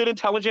little bit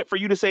intelligent for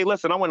you to say,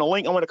 listen, I want a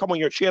link, I want to come on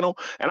your channel,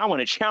 and I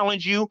want to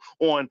challenge you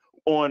on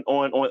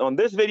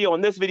this video,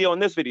 on this video, on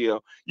this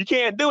video. You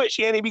can't do it,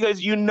 Shanny,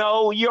 because you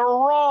know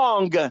you're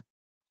wrong.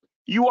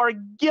 You are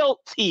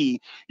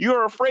guilty.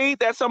 You're afraid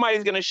that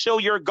somebody's going to show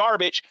your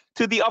garbage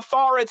to the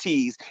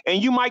authorities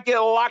and you might get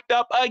locked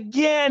up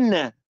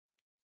again.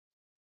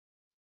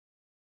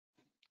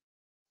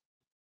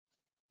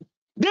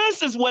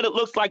 This is what it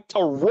looks like to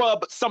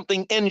rub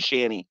something in,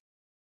 Shanny.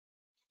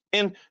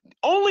 And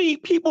only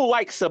people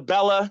like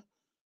Sabella,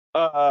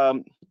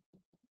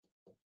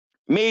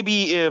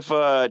 maybe if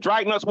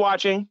Dragnut's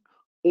watching,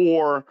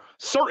 or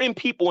certain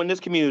people in this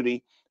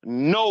community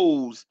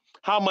knows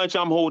how much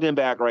I'm holding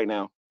back right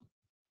now.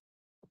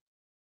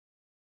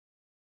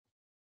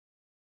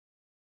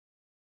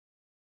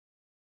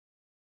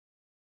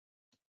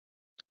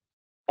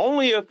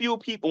 Only a few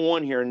people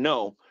on here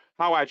know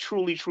how I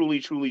truly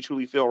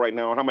feel right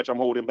now and how much I'm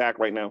holding back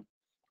right now.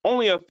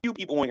 Only a few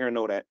people on here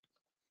know that.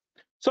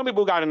 Some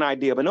people got an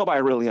idea, but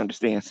nobody really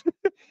understands,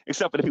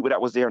 except for the people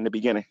that was there in the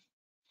beginning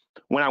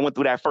when I went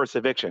through that first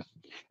eviction.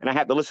 And I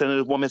had to listen to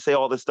this woman say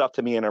all this stuff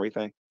to me and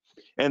everything.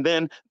 And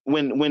then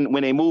when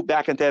they moved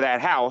back into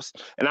that house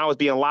and I was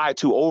being lied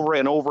to over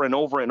and over and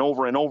over and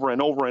over and over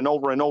and over and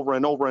over and over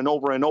and over and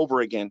over and over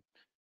again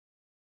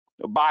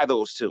by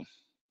those two.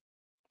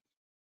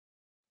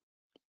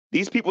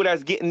 These people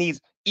that's getting these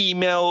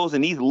emails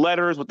and these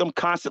letters with them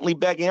constantly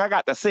begging, I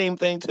got the same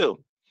thing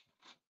too.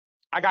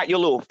 I got your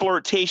little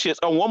flirtatious.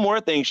 Oh, one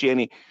more thing,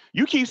 Shanny.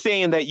 You keep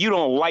saying that you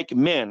don't like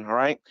men, all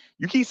right?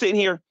 You keep sitting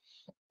here.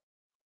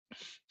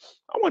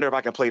 I wonder if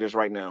I can play this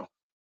right now.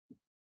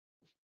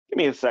 Give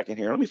me a second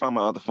here. Let me find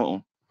my other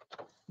phone.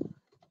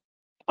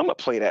 I'm going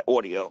to play that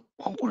audio.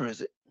 Oh, where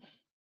is it?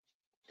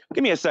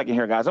 Give me a second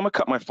here, guys. I'm going to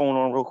cut my phone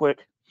on real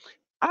quick.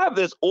 I have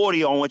this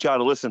audio I want y'all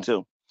to listen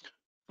to.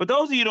 For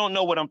those of you who don't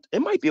know what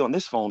it might be on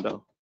this phone,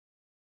 though.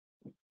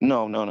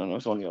 No.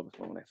 It's on the other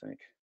phone, I think.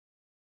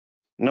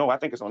 No, I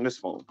think it's on this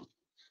phone.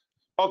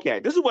 Okay,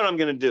 this is what I'm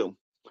going to do.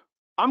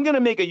 I'm going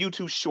to make a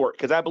YouTube short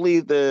because I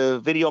believe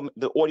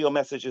the audio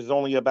message is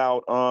only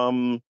about,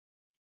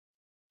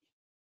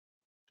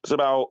 it's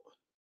about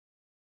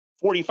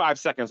 45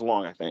 seconds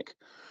long, I think.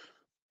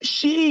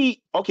 I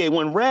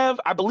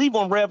believe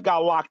when Rev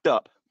got locked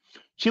up,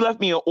 she left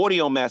me an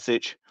audio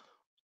message.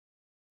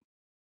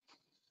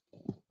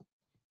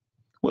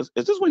 Is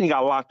this when he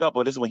got locked up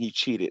or this is when he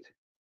cheated?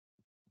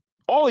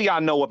 All of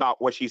y'all know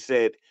about what she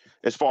said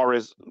as far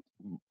as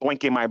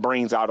blinking my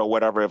brains out or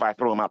whatever if I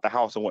throw him out the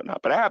house and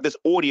whatnot. But I have this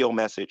audio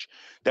message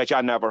that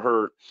y'all never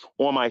heard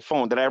on my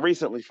phone that I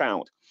recently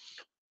found,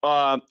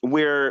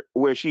 where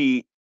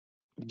she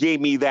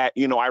gave me that,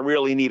 I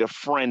really need a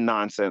friend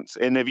nonsense.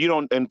 And if you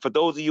don't, and for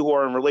those of you who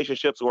are in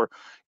relationships or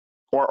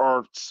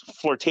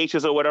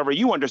flirtatious or whatever,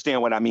 you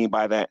understand what I mean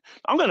by that.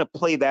 I'm going to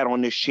play that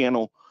on this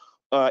channel,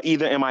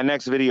 either in my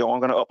next video, I'm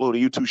going to upload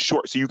a YouTube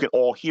short so you can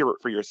all hear it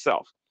for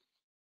yourself.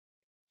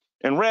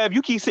 And Rev,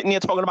 you keep sitting there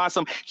talking about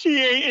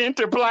she ain't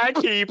into black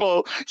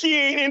people. She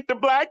ain't into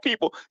black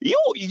people. You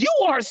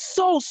are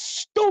so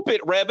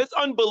stupid, Rev. It's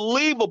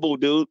unbelievable,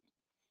 dude.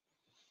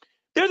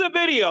 There's a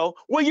video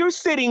where you're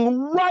sitting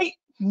right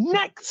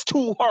next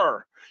to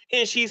her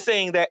and she's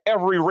saying that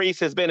every race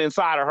has been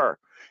inside of her.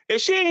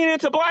 If she ain't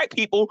into black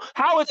people,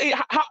 how is it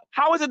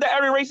that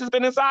every race has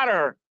been inside of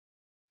her?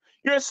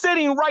 You're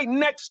sitting right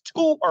next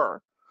to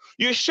her.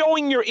 You're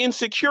showing your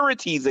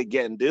insecurities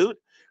again, dude.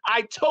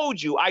 I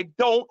told you I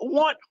don't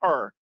want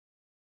her.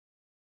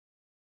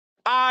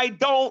 I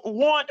don't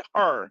want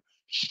her.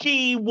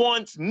 She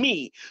wants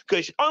me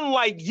because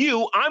unlike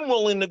you, I'm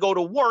willing to go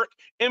to work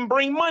and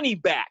bring money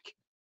back.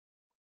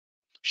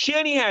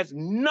 Shanny has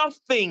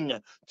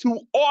nothing to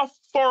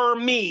offer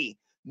me.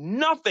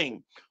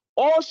 Nothing.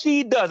 All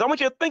she does, I want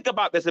you to think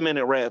about this a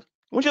minute, Rev.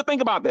 I want you to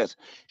think about this.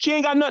 She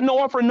ain't got nothing to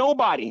offer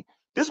nobody.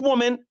 This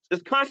woman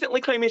is constantly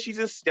claiming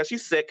that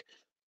she's sick,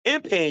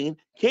 in pain,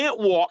 can't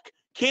walk,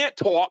 can't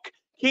talk,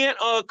 can't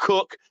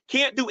cook,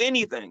 can't do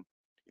anything.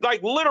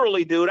 Like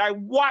literally, dude, I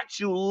watch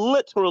you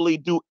literally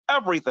do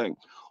everything.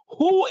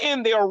 Who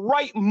in their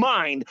right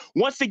mind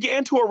wants to get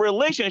into a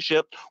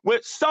relationship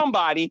with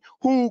somebody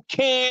who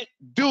can't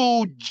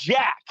do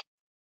jack?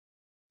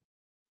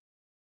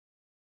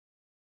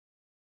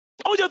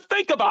 I want you to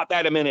think about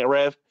that a minute,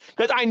 Rev,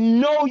 because I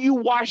know you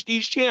watch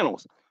these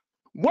channels.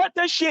 What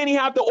does Shanny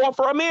have to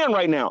offer a man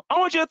right now? I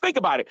want you to think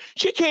about it.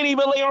 She can't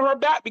even lay on her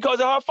back because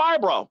of her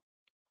fibro.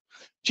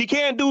 She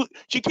can't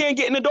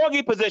get in the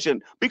doggy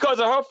position because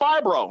of her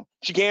fibro.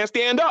 She can't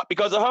stand up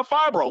because of her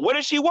fibro. What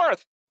is she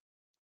worth?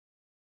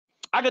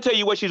 I can tell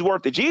you what she's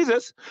worth to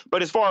Jesus,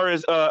 but as far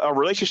as a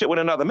relationship with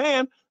another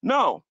man,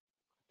 no,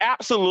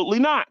 absolutely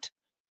not.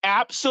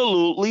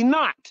 Absolutely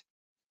not.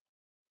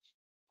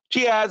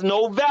 She has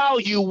no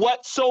value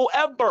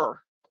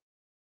whatsoever.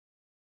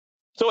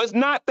 So it's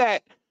not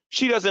that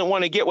she doesn't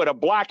want to get with a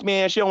black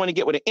man, she don't want to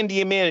get with an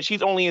Indian man, and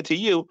she's only into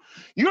you.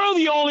 You're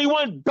the only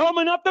one dumb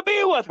enough to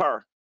be with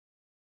her.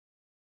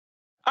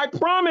 I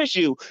promise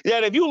you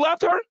that if you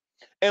left her,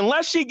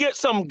 unless she gets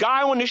some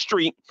guy on the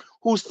street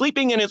who's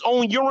sleeping in his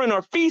own urine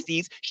or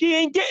feces, she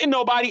ain't getting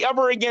nobody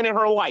ever again in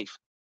her life.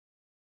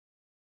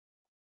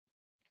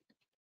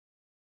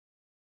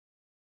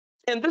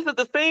 And this is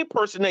the same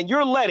person that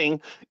you're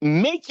letting,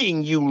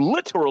 making you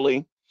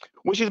literally,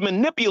 when she's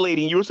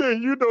manipulating you,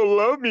 saying, you don't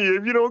love me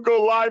if you don't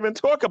go live and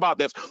talk about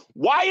this.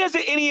 Why is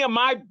it any of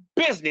my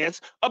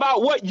business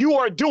about what you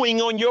are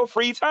doing on your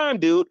free time,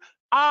 dude?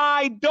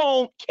 I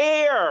don't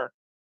care.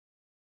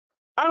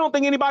 I don't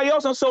think anybody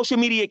else on social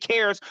media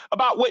cares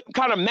about what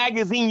kind of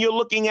magazine you're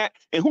looking at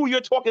and who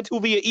you're talking to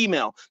via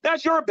email.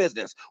 That's your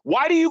business.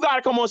 Why do you got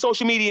to come on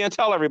social media and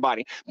tell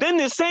everybody? Then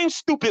this same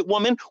stupid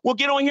woman will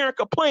get on here and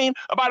complain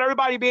about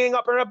everybody being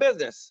up in her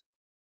business.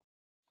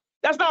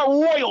 That's not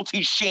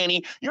royalty,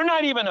 Shanny. You're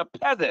not even a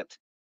peasant.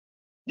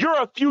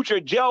 You're a future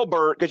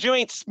jailbird because you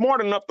ain't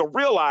smart enough to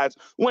realize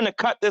when to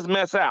cut this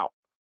mess out.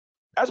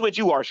 That's what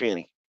you are,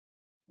 Shanny.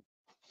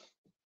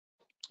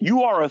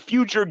 You are a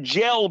future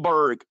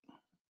jailbird.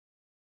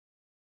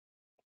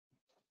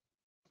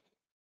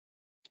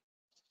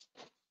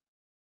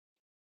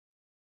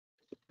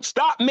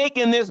 Stop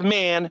making this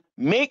man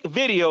make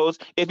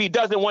videos if he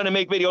doesn't want to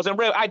make videos. And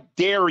Rev, I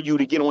dare you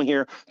to get on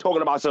here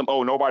talking about some,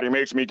 oh, nobody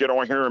makes me get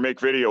on here and make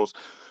videos.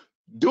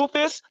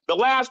 Doofus, the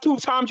last 2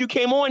 times you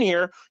came on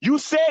here, you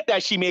said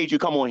that she made you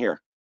come on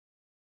here.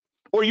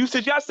 Or you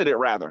suggested it,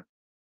 rather.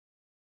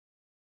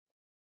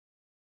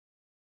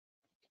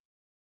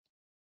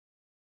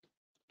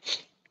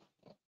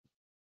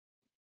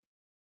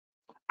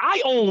 I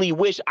only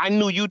wish I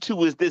knew you two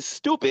was this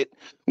stupid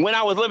when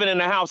I was living in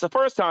the house the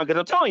first time, because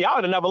I'm telling you, I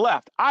would have never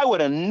left. I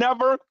would have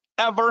never,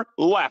 ever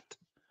left.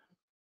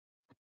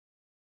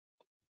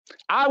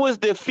 I was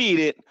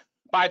defeated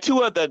by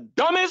 2 of the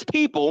dumbest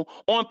people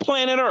on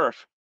planet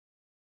Earth.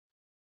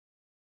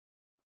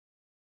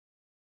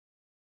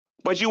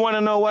 But you want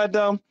to know what,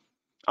 though?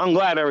 I'm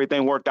glad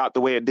everything worked out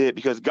the way it did,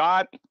 because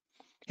God,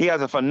 he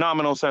has a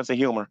phenomenal sense of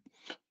humor.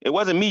 It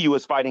wasn't me you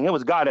was fighting. It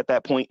was God at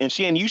that point. And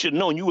Shannon, you should have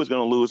known you was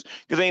going to lose,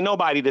 because ain't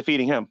nobody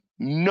defeating him.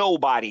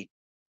 Nobody.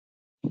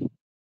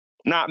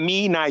 Not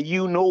me, not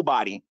you,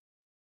 nobody.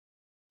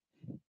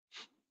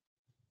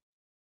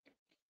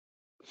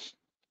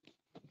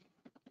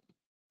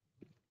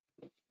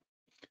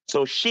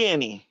 So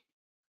Shanny,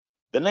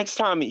 the next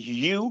time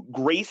you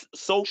grace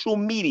social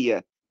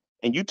media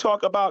and you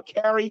talk about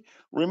Carrie,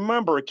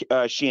 remember,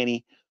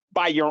 Shanny,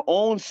 by your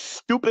own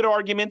stupid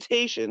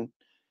argumentation,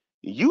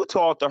 you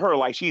talk to her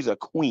like she's a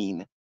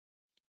queen.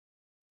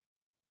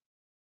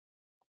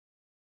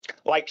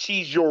 Like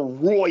she's your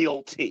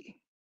royalty.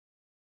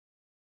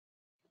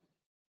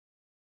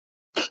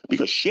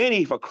 Because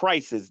Shanny for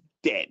Christ is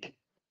dead.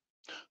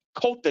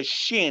 Cult of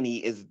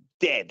Shanny is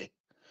dead.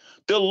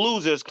 The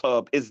Losers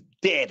Club is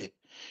dead.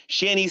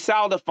 Shanny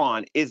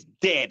Saldafon is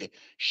dead.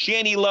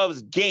 Shanny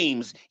Loves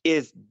Games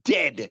is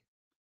dead.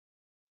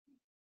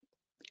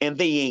 And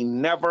they ain't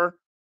never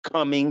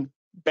coming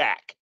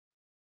back.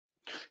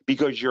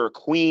 Because your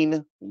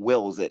queen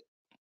wills it.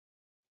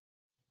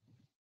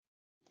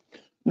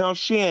 Now,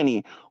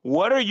 Shanny,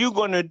 what are you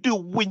going to do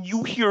when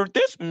you hear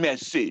this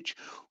message?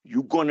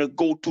 You going to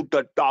go to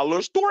the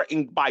dollar store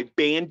and buy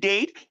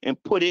Band-Aid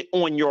and put it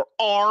on your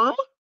arm?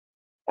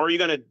 Or are you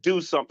going to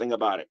do something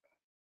about it?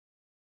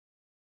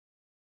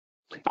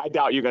 I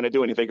doubt you're going to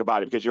do anything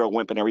about it because you're a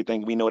wimp and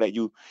everything. We know that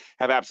you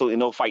have absolutely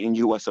no fight in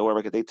you whatsoever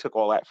because they took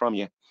all that from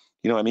you.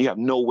 You know what I mean? You have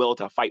no will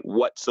to fight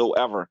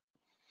whatsoever.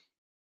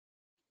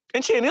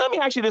 And Shanny, let me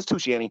ask you this too,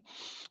 Shanny.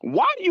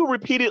 Why do you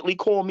repeatedly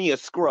call me a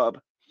scrub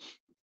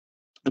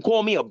and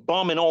call me a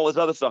bum and all this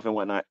other stuff and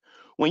whatnot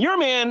when your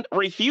man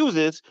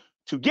refuses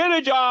to get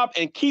a job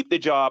and keep the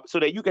job so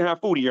that you can have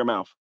food in your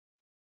mouth?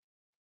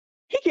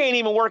 He can't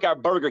even work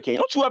at Burger King.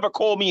 Don't you ever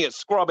call me a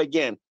scrub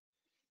again.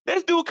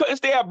 This dude couldn't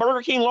stay at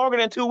Burger King longer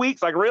than 2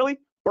 weeks. Like, really?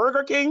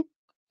 Burger King?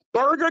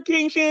 Burger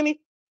King,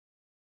 Shanny?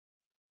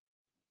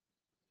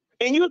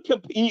 And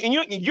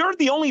you're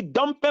the only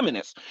dumb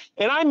feminist.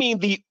 And I mean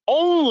the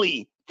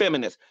only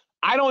feminist.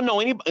 I don't know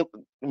anybody,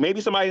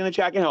 maybe somebody in the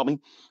chat can help me,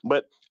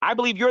 but I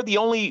believe you're the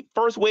only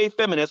first wave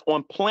feminist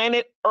on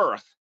planet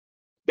Earth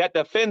that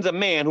defends a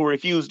man who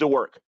refused to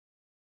work.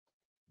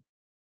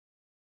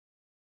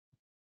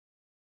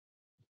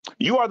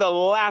 You are the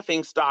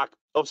laughing stock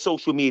of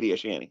social media,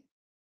 Shanny.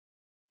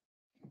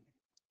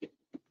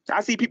 I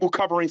see people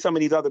covering some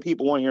of these other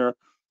people on here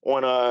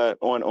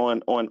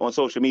on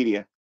social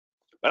media.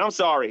 But I'm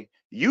sorry,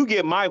 you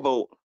get my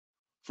vote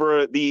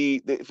for for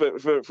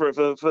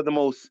the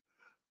most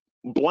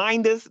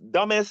blindest,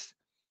 dumbest,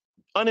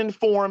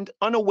 uninformed,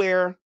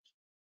 unaware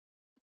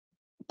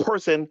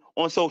person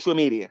on social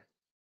media.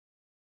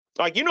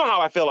 Like, you know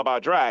how I feel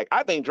about Drag.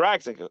 I think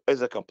Drag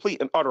is a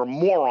complete and utter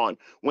moron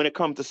when it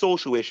comes to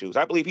social issues.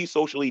 I believe he's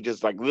socially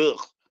just like, ugh.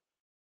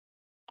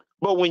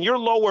 But when you're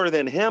lower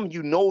than him,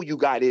 you know you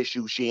got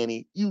issues,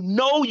 Shanny. You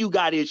know you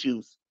got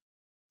issues.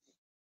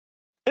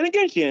 And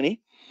again, Shanny,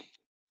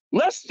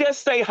 let's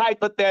just say,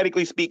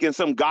 hypothetically speaking,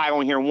 some guy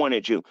on here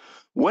wanted you.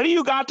 What do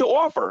you got to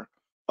offer?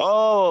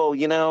 Oh,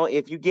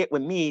 if you get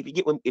with me,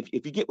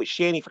 if you get with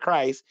Shanny for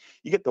Christ,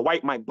 you get to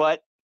wipe my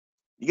butt.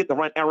 You get to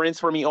run errands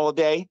for me all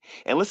day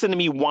and listen to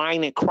me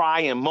whine and cry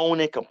and moan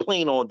and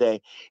complain all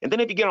day. And then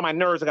if you get on my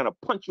nerves, I'm going to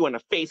punch you in the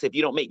face if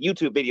you don't make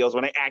YouTube videos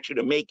when I ask you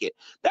to make it.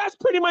 That's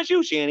pretty much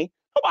you, Shanny.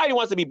 Nobody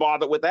wants to be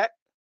bothered with that.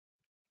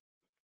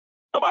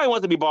 Nobody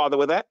wants to be bothered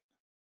with that.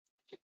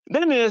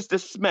 Then there's the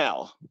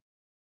smell.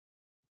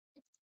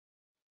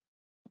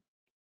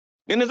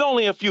 And there's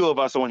only a few of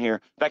us on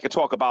here that can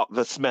talk about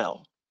the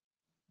smell.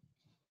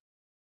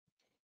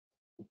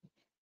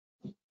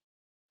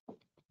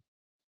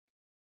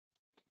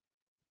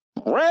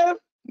 Rev,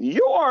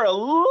 you are a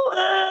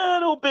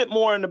little bit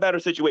more in a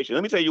better situation.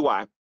 Let me tell you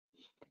why.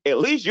 At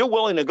least you're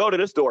willing to go to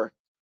the store.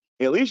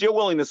 At least you're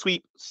willing to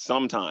sweep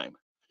sometime.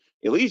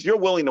 At least you're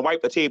willing to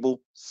wipe the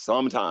table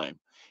sometime.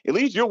 At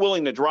least you're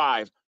willing to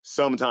drive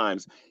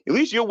sometimes. At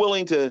least you're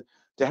willing to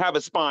have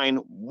a spine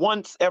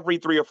once every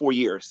 3 or 4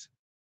 years.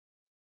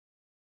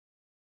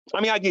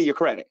 I mean, I give you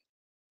credit.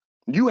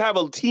 You have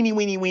a teeny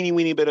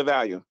weeny bit of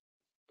value.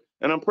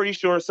 And I'm pretty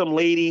sure some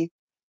lady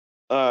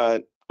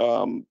out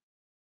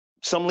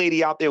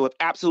there with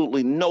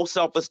absolutely no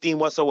self-esteem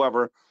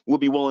whatsoever will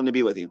be willing to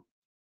be with you.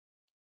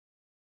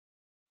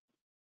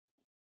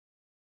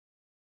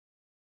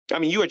 I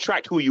mean, you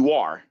attract who you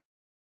are.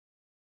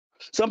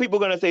 Some people are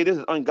going to say this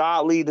is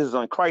ungodly, this is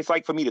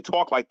unchristlike for me to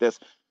talk like this.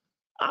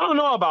 I don't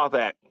know about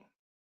that.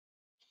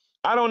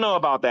 I don't know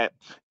about that.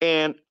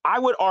 And I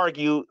would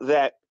argue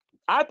that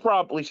I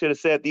probably should have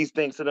said these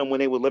things to them when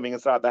they were living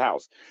inside the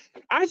house.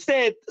 I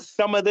said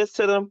some of this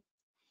to them,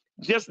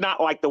 just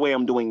not like the way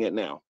I'm doing it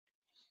now.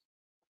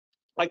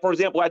 Like, for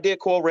example, I did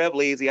call Rev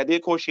lazy. I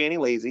did call Shanny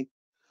lazy.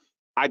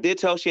 I did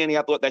tell Shanny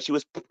I thought that she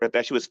was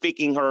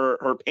faking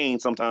her pain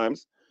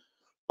sometimes.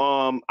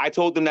 I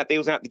told them that they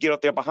was going to have to get off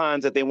their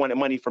behinds if they wanted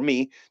money from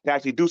me to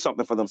actually do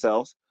something for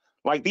themselves.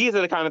 Like, these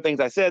are the kind of things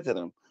I said to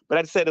them, but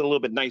I said it a little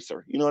bit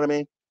nicer. You know what I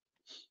mean?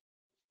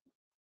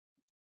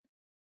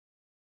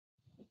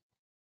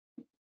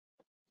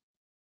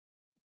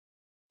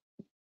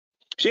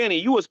 Shanny,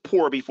 you was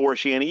poor before,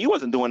 Shanny. You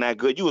wasn't doing that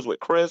good. You was with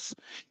Chris.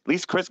 At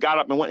least Chris got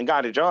up and went and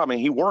got a job, and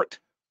he worked.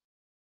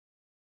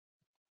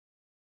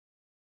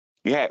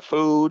 You had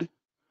food.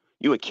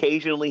 You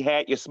occasionally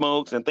had your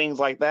smokes and things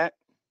like that.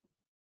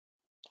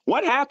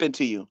 What happened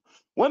to you?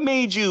 What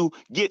made you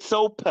get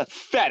so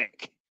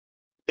pathetic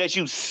that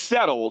you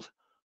settled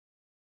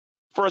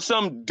for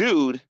some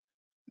dude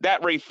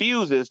that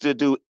refuses to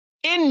do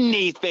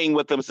anything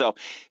with himself?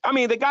 I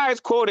mean, the guy is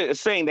quoted as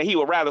saying that he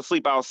would rather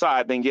sleep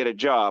outside than get a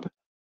job.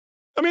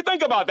 I mean,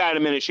 think about that a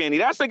minute, Shanny.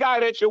 That's the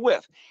guy that you're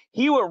with.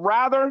 He would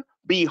rather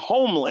be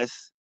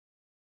homeless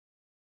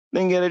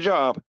than get a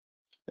job.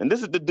 And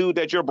this is the dude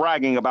that you're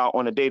bragging about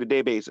on a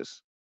day-to-day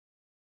basis.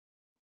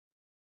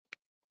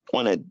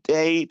 On a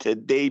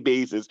day-to-day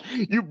basis,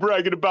 you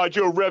bragging about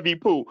your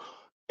Revy Poo.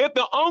 If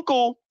the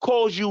uncle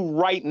calls you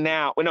right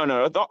now,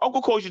 no, if the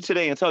uncle calls you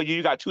today and tells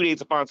you got 2 days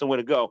to find somewhere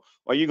to go,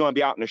 or you're going to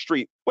be out in the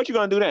street, what you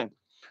going to do then?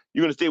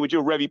 You're going to stay with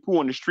your Revy Poo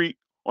on the street,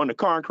 on the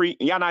concrete,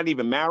 and y'all not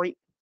even married?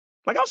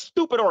 Like, how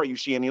stupid are you,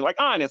 Shanny? Like,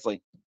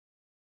 honestly.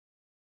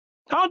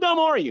 How dumb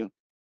are you?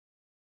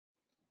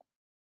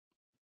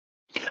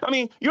 I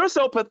mean, you're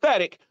so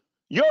pathetic.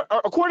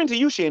 According to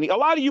you, Shanny, a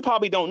lot of you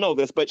probably don't know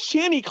this, but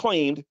Shanny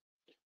claimed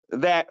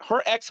that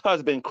her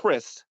ex-husband,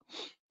 Chris,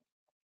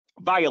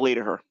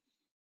 violated her.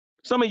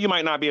 Some of you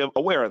might not be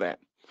aware of that.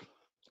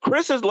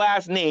 Chris's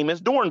last name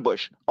is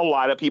Dornbush. A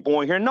lot of people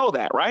on here know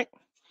that, right?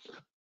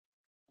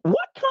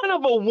 What kind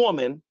of a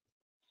woman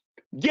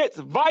gets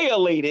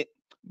violated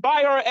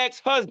by her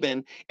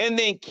ex-husband and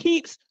then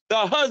keeps the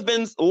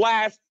husband's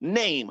last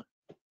name?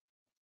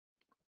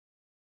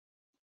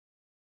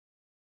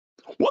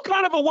 What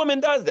kind of a woman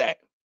does that?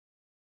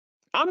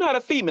 I'm not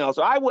a female,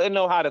 so I wouldn't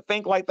know how to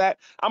think like that.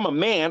 I'm a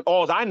man.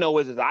 All I know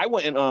is I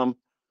wouldn't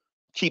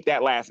keep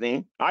that last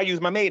name. I use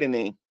my maiden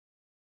name.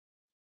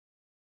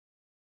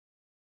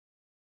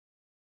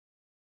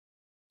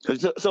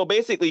 So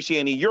basically,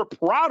 Shanny, you're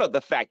proud of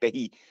the fact that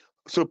he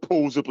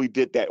supposedly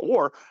did that.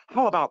 Or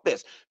how about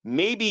this?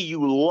 Maybe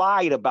you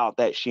lied about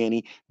that,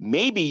 Shanny.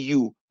 Maybe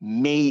you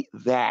made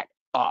that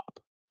up.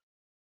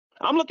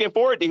 I'm looking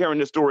forward to hearing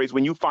the stories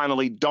when you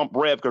finally dump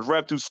Rev, because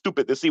Rev too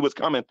stupid to see what's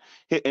coming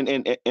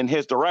in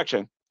his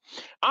direction.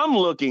 I'm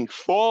looking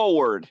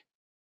forward.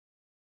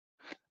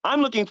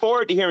 I'm looking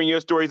forward to hearing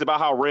your stories about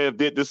how Rev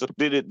did this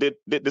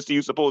to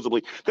you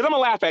supposedly. Because I'm gonna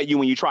laugh at you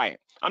when you try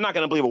it. I'm not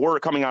gonna believe a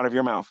word coming out of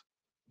your mouth.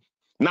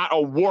 Not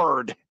a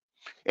word.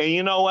 And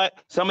you know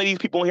what? Some of these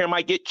people here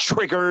might get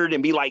triggered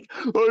and be like,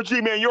 "Oh,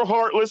 gee, man, you're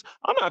heartless."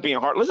 I'm not being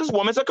heartless. This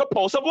woman's a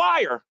compulsive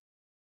liar.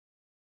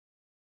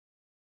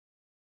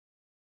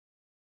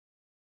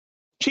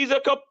 She's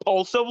a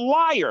compulsive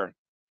liar.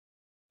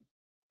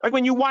 Like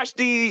when you watch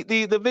the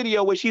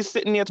video where she's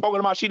sitting there talking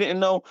about she didn't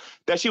know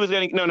that she was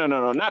getting no,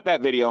 not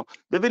that video.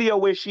 The video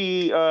where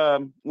she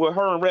where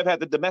her and Rev had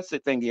the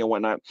domestic thingy and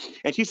whatnot,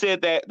 and she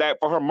said that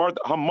for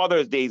her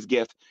Mother's Day's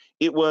gift,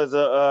 it was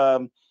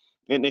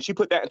and then she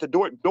put that into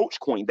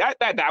Dogecoin.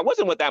 That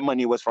wasn't what that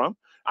money was from.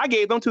 I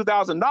gave them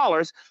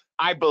 $2,000.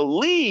 I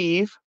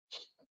believe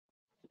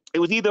it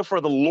was either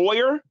for the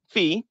lawyer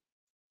fee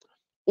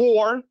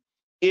or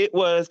it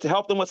was to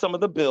help them with some of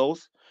the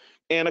bills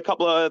and a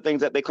couple of other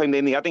things that they claim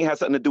they need. I think it has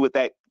something to do with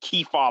that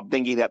key fob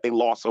thingy that they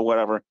lost or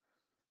whatever.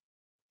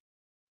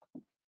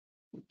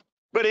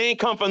 But it ain't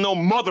come from no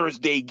Mother's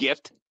Day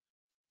gift.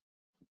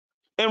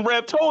 And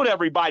Rev told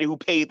everybody who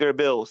paid their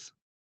bills.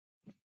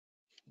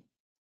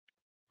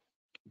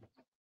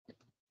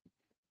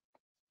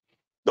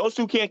 Those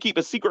two can't keep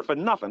a secret for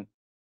nothing.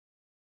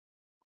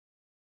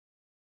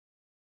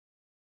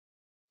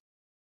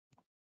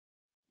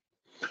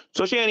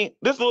 So, Shanny,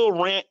 this little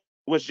rant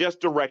was just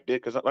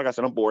directed, because like I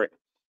said, I'm bored,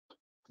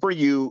 for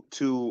you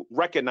to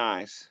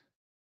recognize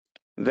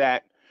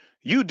that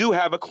you do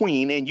have a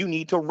queen and you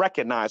need to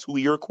recognize who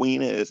your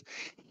queen is.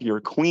 Your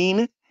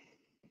queen,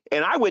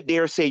 and I would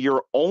dare say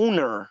your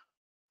owner,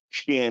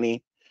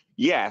 Shanny.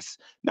 Yes,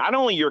 not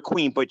only your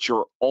queen, but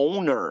your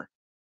owner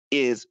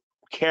is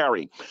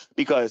Carrie.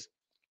 Because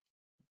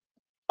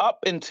up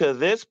until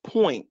this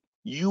point,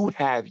 you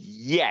have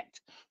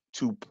yet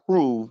to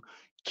prove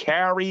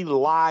Carrie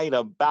lied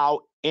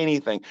about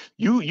anything.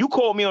 You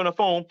called me on the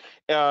phone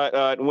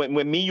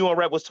when me, you, and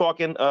Red was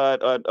talking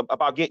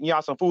about getting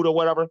y'all some food or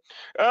whatever.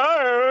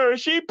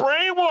 She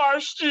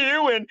brainwashed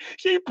you and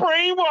she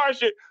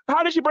brainwashed it.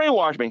 How did she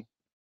brainwash me?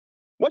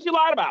 What you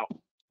lied about?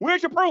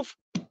 Where's your proof?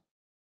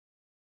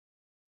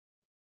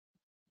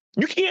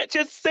 You can't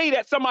just say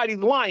that somebody's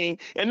lying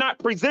and not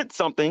present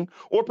something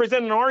or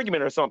present an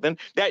argument or something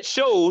that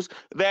shows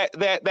that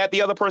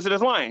the other person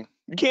is lying.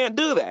 You can't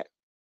do that.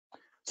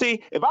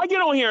 See, if I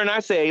get on here and I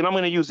say, and I'm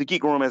going to use the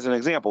geek room as an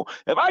example,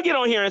 if I get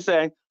on here and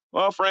say,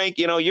 well, Frank,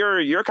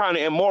 you're kind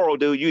of immoral,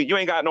 dude. You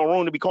ain't got no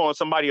room to be calling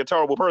somebody a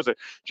terrible person.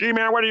 Gee,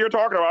 man, what are you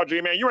talking about,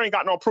 G, man? You ain't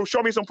got no proof.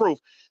 Show me some proof.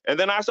 And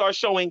then I start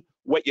showing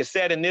what you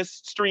said in this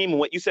stream and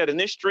what you said in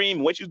this stream,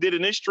 and what you did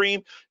in this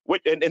stream,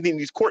 and then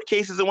these court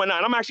cases and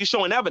whatnot. I'm actually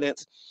showing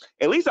evidence.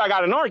 At least I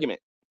got an argument.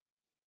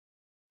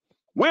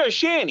 Where's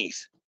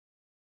Shanny's?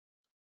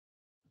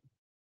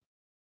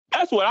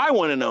 That's what I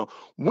want to know.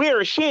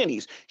 Where is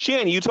Shanny's?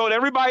 Shanny, you told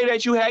everybody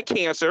that you had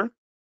cancer.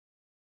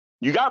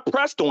 You got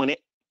pressed on it.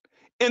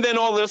 And then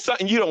all of a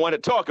sudden, you don't want to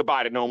talk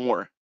about it no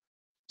more.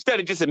 Instead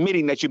of just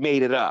admitting that you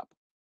made it up.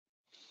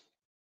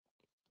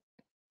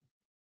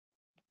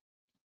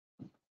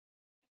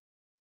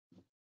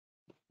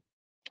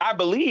 I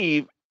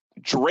believe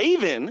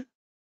Draven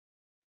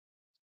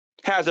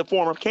has a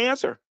form of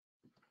cancer.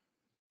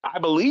 I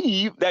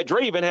believe that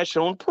Draven has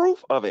shown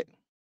proof of it.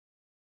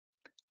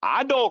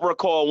 I don't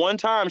recall one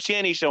time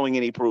Shanny showing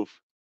any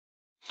proof.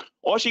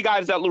 All she got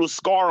is that little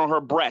scar on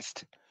her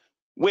breast,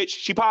 which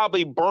she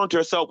probably burnt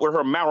herself with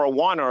her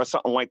marijuana or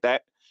something like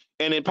that,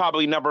 and it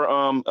probably never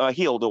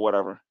healed or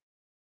whatever.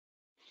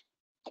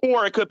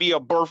 Or it could be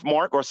a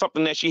birthmark or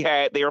something that she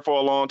had there for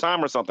a long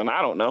time or something.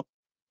 I don't know.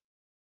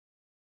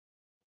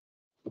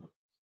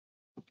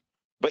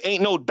 But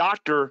ain't no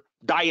doctor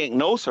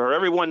diagnose her.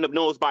 Everyone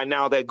knows by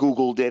now that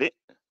Google did it.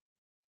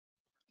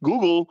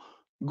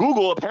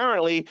 Google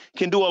apparently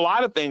can do a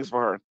lot of things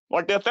for her,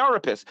 like their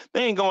therapist.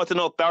 They ain't going to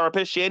no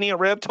therapist. Shanny and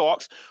Rev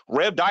talks.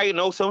 Rev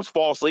diagnosed him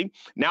falsely.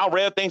 Now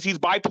Rev thinks he's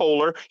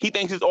bipolar. He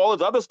thinks it's all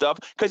his other stuff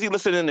because he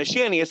listened to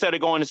Shanny instead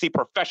of going to see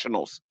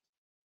professionals.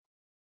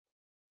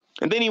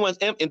 And then he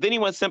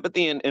wants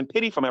sympathy and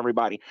pity from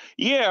everybody.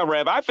 Yeah,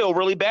 Rev, I feel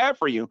really bad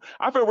for you.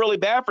 I feel really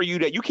bad for you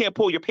that you can't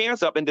pull your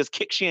pants up and just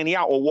kick Shanny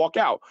out or walk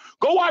out.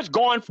 Go watch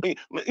Gone.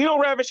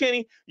 Rev and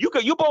Shanny,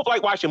 you both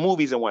like watching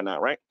movies and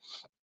whatnot, right?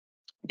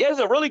 There's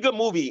a really good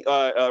movie,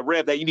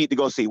 Rev, that you need to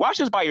go see. Watch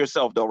this by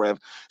yourself, though, Rev.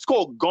 It's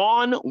called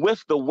Gone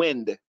with the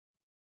Wind.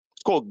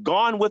 It's called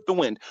Gone with the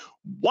Wind.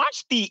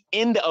 Watch the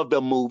end of the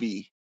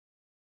movie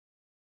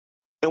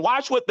and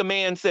watch what the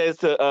man says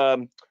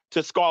to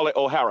Scarlett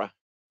O'Hara.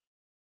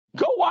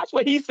 Go watch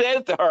what he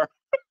says to her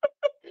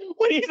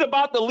when he's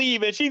about to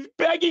leave and she's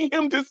begging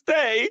him to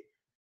stay.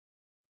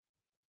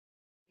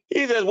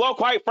 He says, well,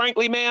 quite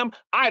frankly, ma'am,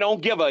 I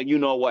don't give a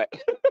you-know-what.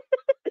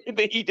 And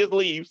then he just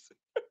leaves.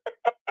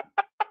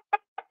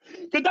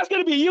 Because that's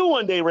going to be you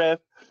one day, Rev.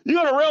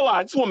 You're going to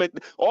realize this woman,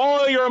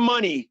 all your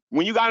money,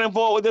 when you got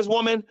involved with this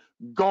woman,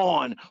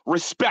 gone.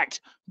 Respect,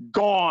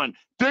 gone.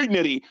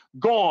 Dignity,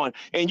 gone.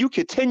 And you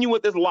continue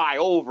with this lie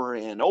over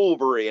and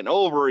over and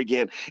over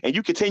again. And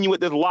you continue with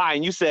this lie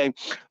and you say,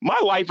 my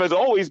life has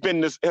always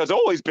been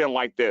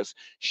like this.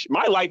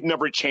 My life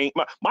never changed.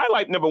 My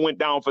life never went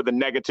down for the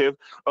negative,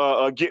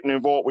 getting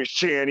involved with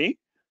Shanny.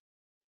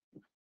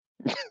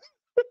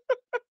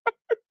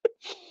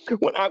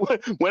 When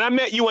I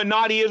met you in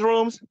Nadia's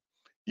rooms,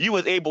 you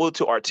was able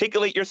to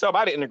articulate yourself.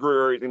 I didn't agree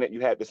with everything that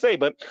you had to say,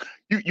 but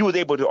you was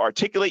able to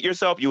articulate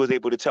yourself. You was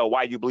able to tell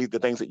why you believed the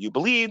things that you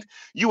believed.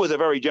 You was a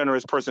very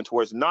generous person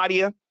towards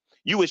Nadia.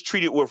 You was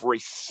treated with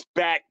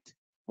respect,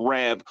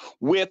 Rev,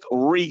 with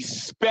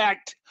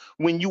respect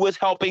when you was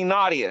helping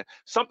Nadia.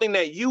 Something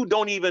that you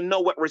don't even know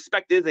what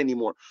respect is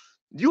anymore.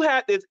 You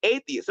had this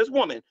atheist, this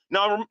woman.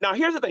 Now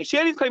here's the thing.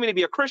 Shanny's claiming to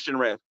be a Christian,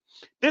 Rev.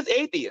 This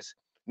atheist,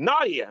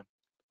 Nadia,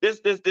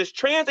 this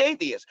trans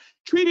atheist,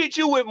 treated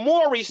you with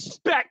more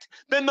respect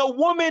than the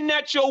woman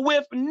that you're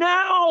with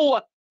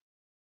now.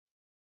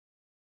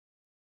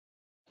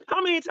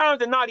 How many times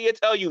did Nadia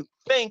tell you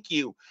thank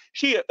you?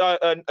 She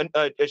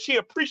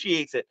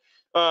appreciates it.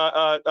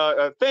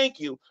 Thank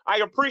you. I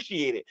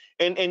appreciate it.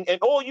 And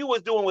all you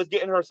was doing was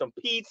getting her some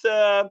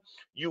pizza.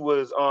 You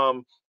was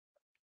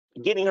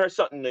getting her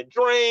something to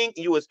drink.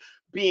 You was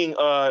being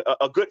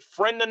a good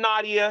friend to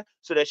Nadia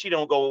so that she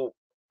don't go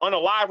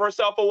unalive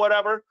herself or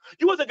whatever.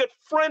 You was a good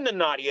friend to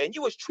Nadia, and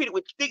you was treated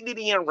with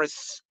dignity and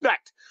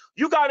respect.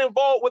 You got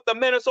involved with the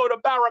Minnesota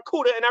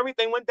Barracuda, and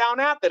everything went down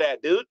after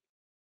that, dude.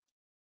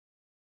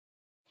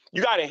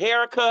 You got a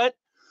haircut.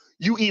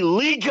 You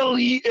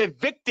illegally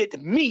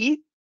evicted me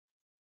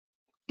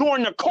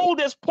during the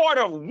coldest part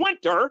of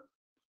winter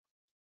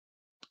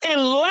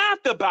and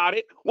laughed about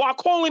it while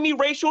calling me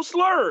racial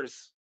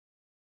slurs.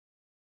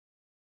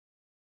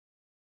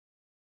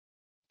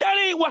 That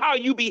ain't how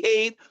you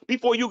behaved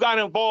before you got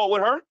involved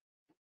with her.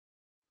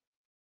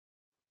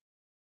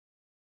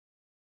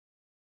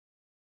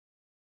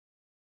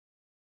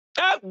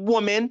 That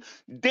woman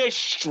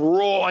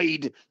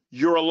destroyed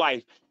your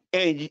life.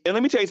 And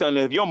let me tell you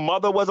something. If your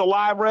mother was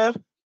alive, Rev,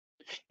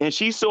 and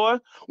she saw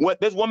what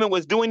this woman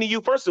was doing to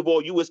you, first of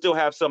all, you would still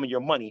have some of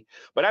your money.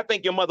 But I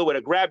think your mother would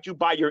have grabbed you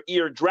by your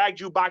ear, dragged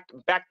you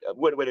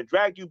would have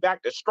dragged you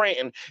back to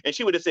Scranton, and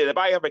she would have said, if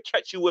I ever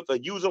catch you with a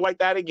user like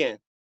that again,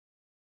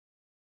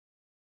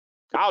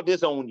 I'll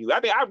disown you. I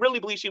mean, I really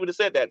believe she would have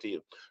said that to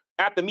you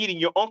after meeting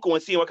your uncle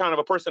and seeing what kind of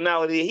a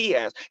personality he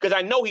has. Because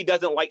I know he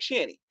doesn't like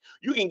Shanny.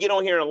 You can get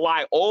on here and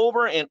lie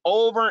over and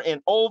over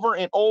and over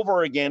and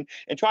over again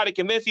and try to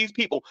convince these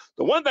people.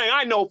 The one thing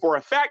I know for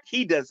a fact,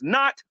 he does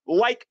not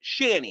like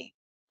Shanny.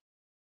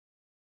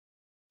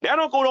 That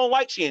uncle don't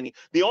like Shanny.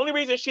 The only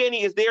reason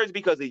Shanny is there is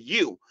because of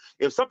you.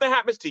 If something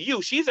happens to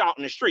you, she's out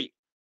in the street.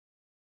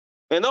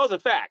 And those are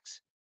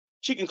facts.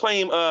 She can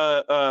claim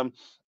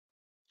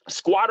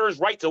squatters'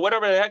 rights or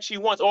whatever the heck she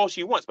wants, all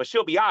she wants, but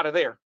she'll be out of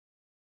there.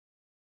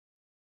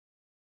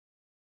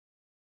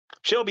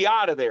 She'll be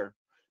out of there.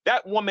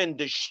 That woman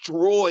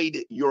destroyed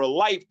your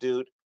life,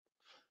 dude.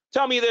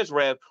 Tell me this,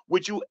 Rev.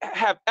 Would you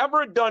have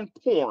ever done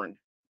porn?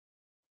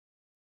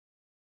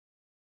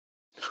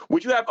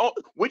 Would you have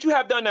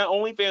done that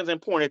OnlyFans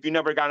and porn if you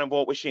never got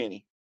involved with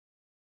Shanny?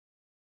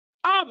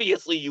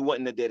 Obviously, you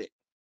wouldn't have did it.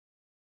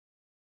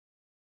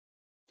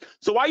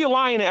 So why are you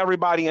lying to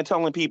everybody and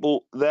telling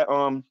people that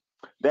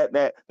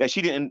that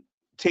she didn't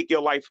take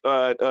your life,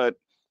 that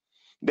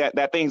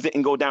things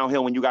didn't go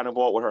downhill when you got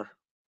involved with her?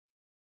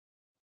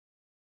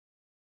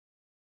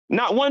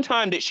 Not one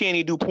time did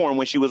Shanny do porn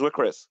when she was with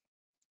Chris.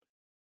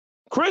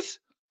 Chris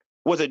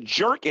was a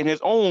jerk in his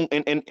own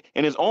in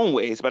his own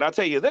ways, but I'll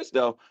tell you this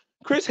though,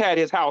 Chris had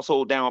his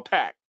household down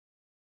pat.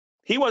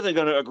 He wasn't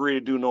going to agree to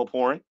do no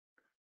porn.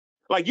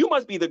 Like, you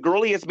must be the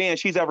girliest man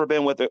she's ever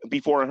been with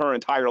before in her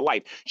entire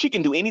life. She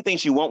can do anything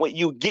she wants with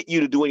you, get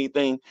you to do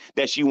anything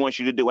that she wants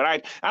you to do.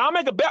 And I'll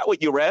make a bet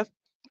with you, Rev.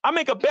 I'll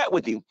make a bet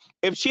with you.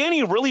 If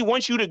Shanny really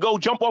wants you to go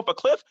jump off a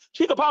cliff,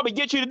 she could probably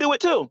get you to do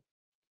it too.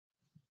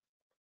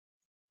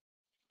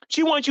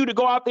 She wants you to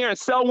go out there and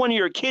sell one of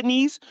your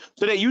kidneys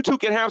so that you two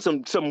can have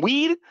some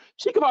weed.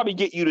 She could probably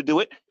get you to do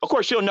it. Of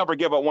course, she'll never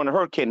give up one of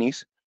her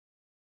kidneys.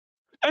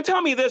 And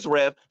tell me this,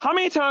 Rev, how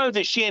many times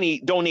did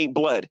Shanny donate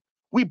blood?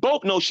 We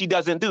both know she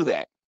doesn't do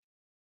that.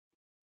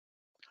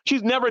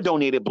 She's never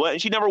donated blood,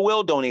 and she never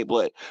will donate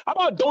blood. How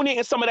about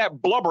donating some of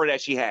that blubber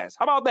that she has?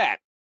 How about that?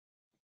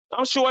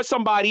 I'm sure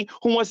somebody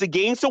who wants to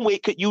gain some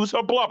weight could use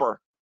her blubber.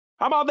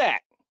 How about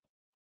that?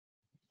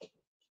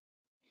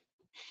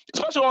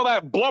 Especially all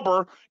that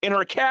blubber in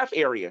her calf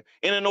area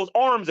and in those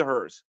arms of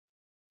hers.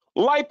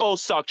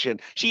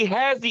 Liposuction. She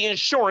has the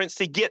insurance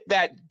to get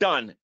that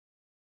done.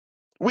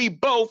 We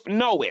both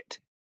know it.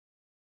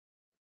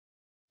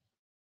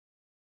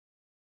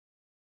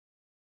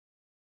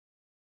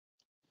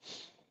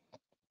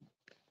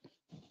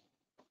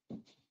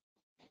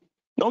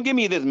 Don't give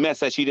me this mess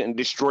that she didn't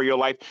destroy your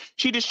life.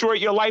 She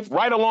destroyed your life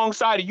right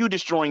alongside of you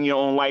destroying your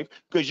own life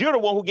because you're the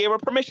one who gave her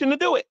permission to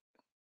do it.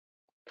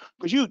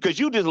 Because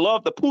you just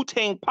love the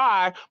poutine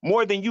pie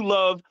more than you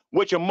love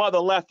what your mother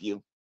left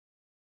you.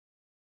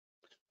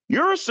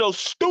 You're so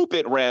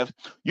stupid, Rev.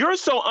 You're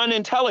so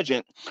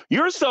unintelligent.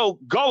 You're so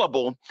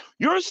gullible.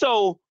 You're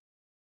so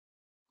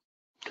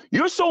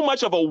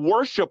much of a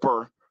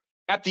worshiper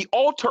at the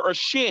altar of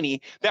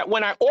Shanny that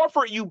when I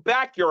offered you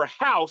back your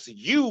house,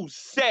 you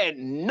said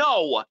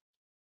no.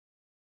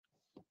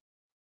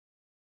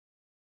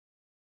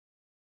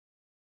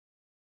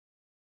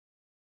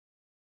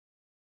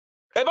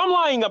 If I'm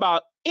lying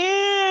about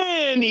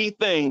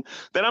anything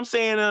that I'm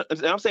saying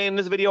in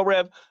this video,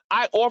 Rev,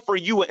 I offer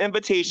you an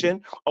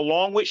invitation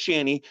along with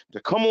Shanny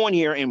to come on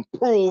here and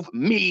prove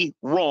me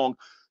wrong.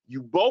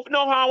 You both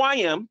know how I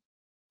am.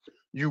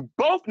 You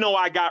both know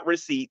I got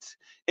receipts,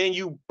 and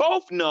you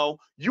both know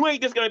you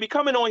ain't just gonna be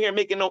coming on here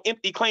making no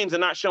empty claims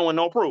and not showing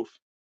no proof.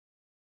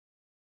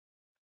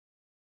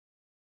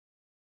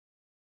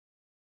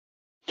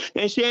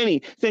 And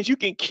Shanny, since you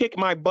can kick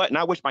my butt, and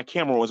I wish my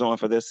camera was on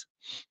for this,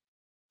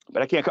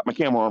 but I can't cut my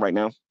camera on right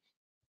now.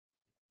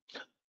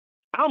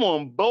 I'm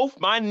on both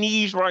my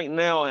knees right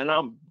now, and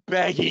I'm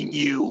begging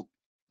you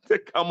to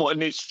come on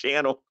this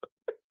channel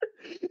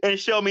and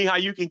show me how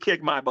you can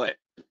kick my butt.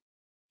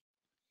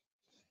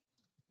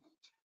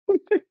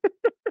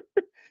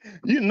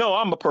 You know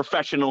I'm a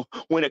professional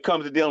when it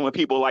comes to dealing with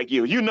people like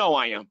you. You know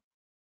I am.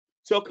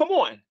 So come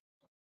on.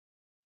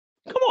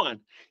 Come on.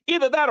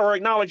 Either that or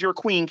acknowledge your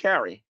Queen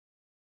Carrie.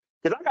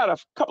 Because I got a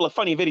couple of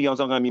funny videos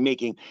I'm going to be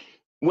making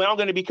when I'm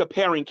going to be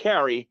comparing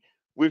Carrie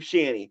with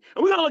Shanny.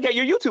 And we're going to look at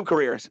your YouTube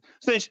careers.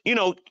 Since, you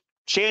know,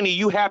 Shanny,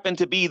 you happen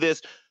to be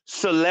this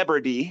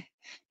celebrity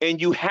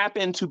and you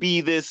happen to be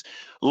this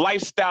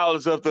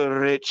lifestyles of the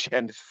rich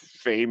and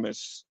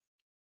famous.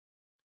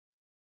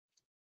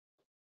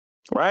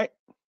 Right?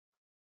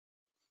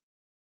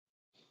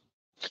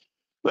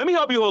 Let me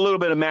help you with a little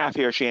bit of math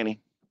here, Shanny.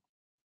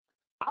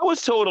 I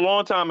was told a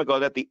long time ago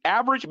that the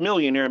average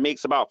millionaire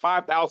makes about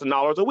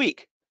 $5,000 a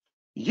week.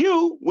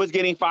 You was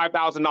getting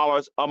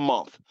 $5,000 a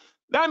month.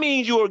 That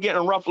means you were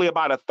getting roughly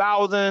about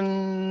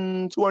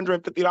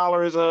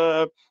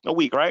 $1,250 a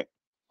week, right?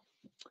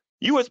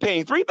 You was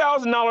paying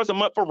 $3,000 a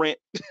month for rent.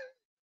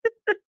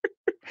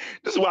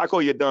 This is why I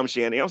call you dumb,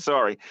 Shanny. I'm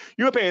sorry.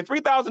 You were paying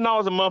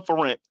 $3,000 a month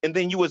for rent, and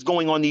then you was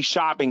going on these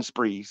shopping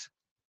sprees.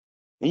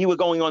 And you were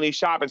going on these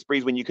shopping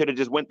sprees when you could have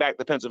just went back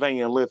to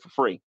Pennsylvania and lived for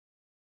free.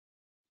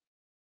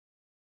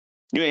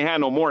 You ain't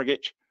had no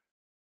mortgage.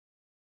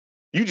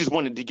 You just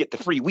wanted to get the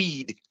free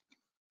weed,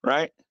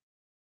 right?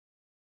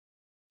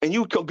 And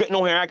you getting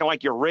on here acting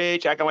like you're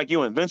rich, acting like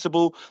you're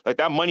invincible, like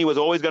that money was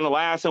always going to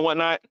last and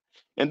whatnot.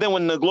 And then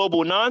when the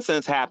global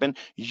nonsense happened,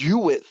 you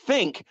would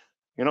think,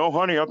 you know,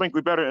 honey, I think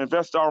we better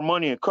invest our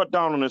money and cut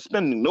down on the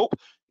spending. Nope.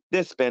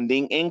 The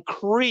spending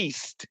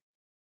increased.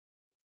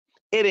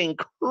 It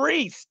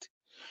increased.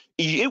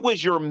 It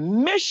was your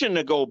mission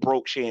to go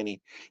broke, Shanny.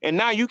 And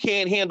now you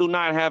can't handle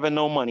not having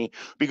no money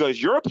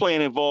because your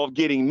plan involved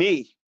getting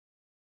me.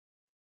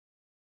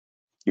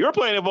 Your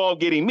plan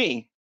involved getting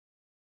me.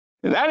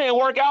 And that didn't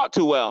work out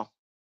too well.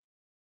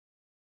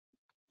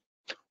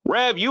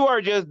 Rev, you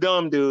are just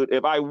dumb, dude.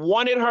 If I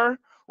wanted her,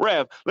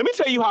 Rev, let me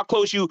tell you how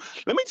close you,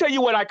 let me tell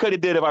you what I could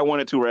have did if I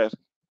wanted to, Rev.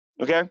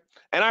 Okay?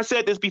 And I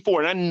said this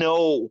before, and I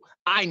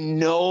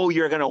know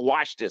you're going to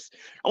watch this.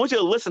 I want you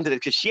to listen to this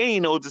because Shanny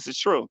knows this is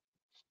true.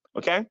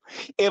 Okay?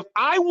 If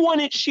I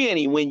wanted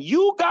Shanny, when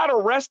you got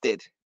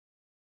arrested,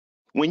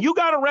 over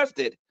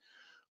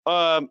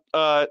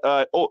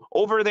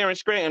there in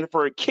Scranton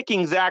for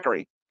kicking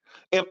Zachary,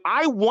 if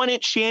I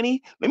wanted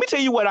Shanny, let me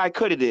tell you what I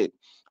could have did.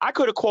 I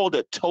could have called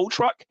a tow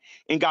truck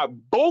and got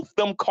both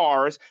them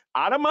cars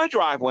out of my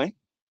driveway.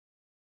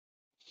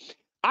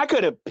 I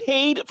could have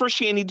paid for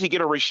Shanny to get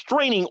a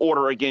restraining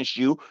order against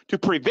you to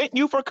prevent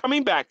you from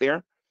coming back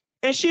there,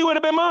 and she would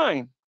have been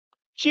mine.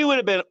 She would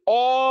have been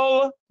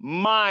all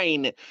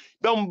mine.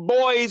 Them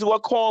boys were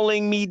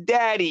calling me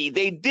daddy.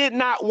 They did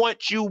not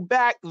want you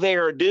back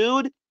there,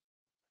 dude.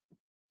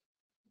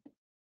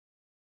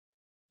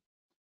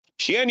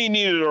 Shanny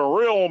needed a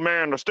real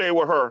man to stay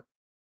with her.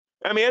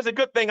 I mean, it's a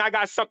good thing I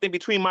got something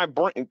between my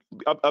brain,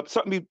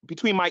 something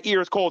between my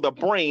ears called a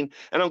brain,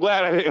 and I'm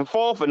glad I didn't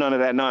fall for none of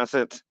that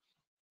nonsense.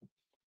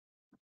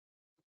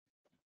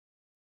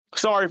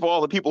 Sorry for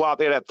all the people out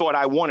there that thought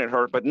I wanted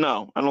her, but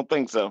no, I don't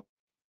think so.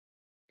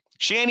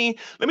 Shanny,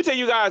 let me tell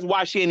you guys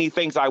why Shanny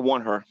thinks I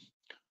want her.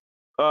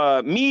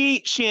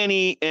 Me,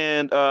 Shanny,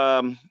 and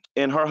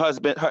her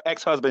husband, her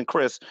ex-husband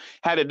Chris,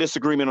 had a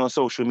disagreement on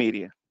social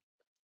media,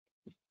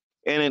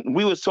 and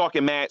we was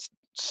talking mad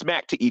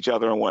smack to each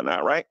other and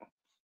whatnot, right?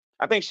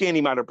 I think Shanny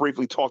might have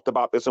briefly talked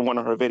about this in one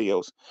of her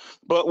videos.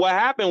 But what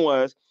happened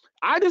was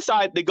I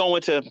decided to go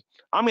into,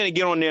 I'm going to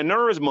get on their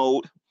nerves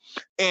mode.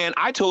 And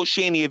I told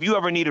Shanny, if you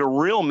ever needed a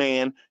real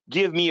man,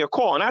 give me a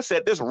call. And I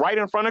said this right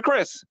in front of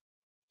Chris.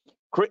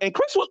 And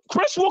Chris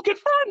will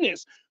confirm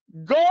this.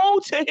 Go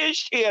to his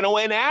channel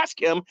and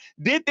ask him,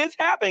 did this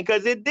happen?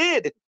 Because it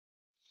did.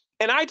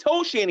 And I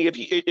told Shanny,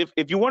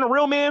 if you want a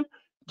real man,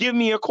 give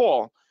me a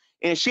call.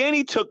 And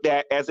Shanny took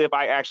that as if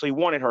I actually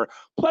wanted her.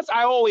 Plus,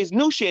 I always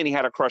knew Shanny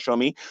had a crush on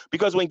me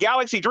because when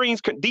Galaxy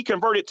Dreams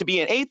deconverted to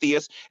be an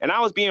atheist, and I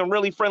was being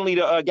really friendly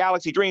to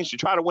Galaxy Dreams to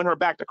try to win her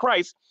back to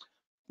Christ,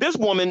 this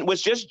woman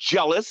was just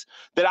jealous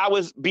that I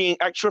was being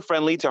extra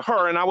friendly to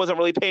her, and I wasn't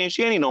really paying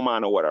Shanny no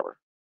mind or whatever.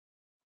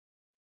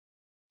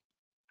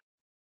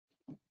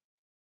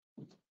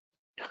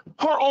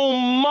 Her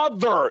own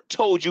mother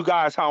told you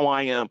guys how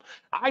I am.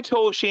 I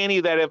told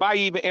Shanny that if I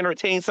even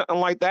entertained something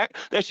like that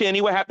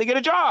Shanny would have to get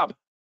a job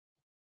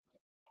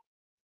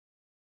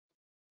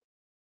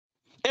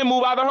and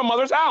move out of her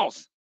mother's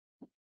house.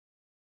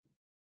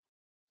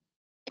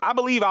 I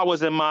believe I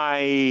was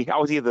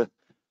either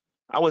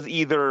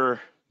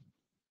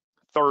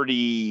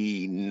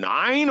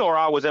 39 or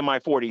I was in my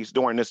 40s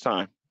during this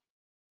time.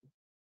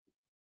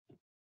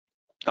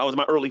 I was in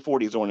my early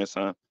 40s during this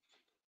time.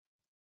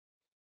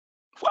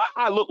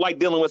 I look like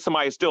dealing with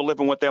somebody still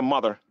living with their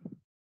mother.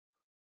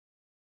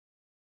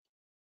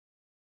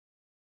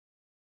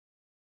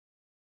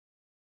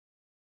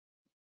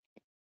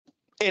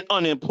 And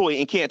unemployed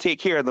and can't take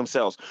care of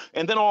themselves.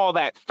 And then all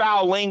that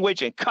foul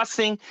language and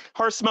cussing,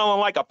 her smelling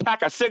like a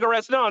pack of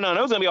cigarettes. No, no,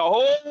 there's gonna be a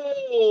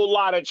whole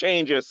lot of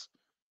changes.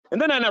 And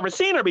then I never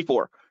seen her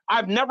before.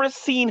 I've never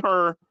seen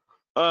her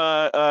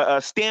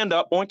stand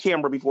up on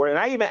camera before. And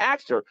I even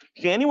asked her,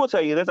 Shanny will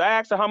tell you this. I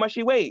asked her how much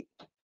she weighed.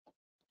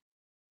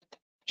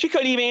 She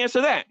couldn't even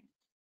answer that.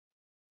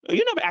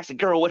 You never asked a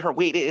girl what her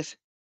weight is.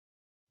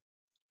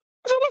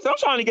 I said, listen, I'm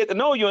trying to get to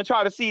know you and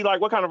try to see like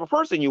what kind of a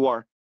person you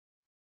are.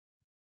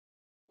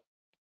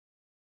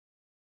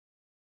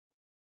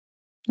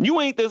 You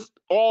ain't this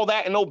all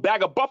that and no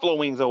bag of buffalo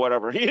wings or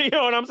whatever. You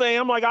know what I'm saying?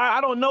 I'm like,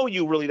 I don't know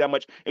you really that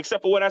much,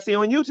 except for what I see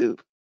on YouTube.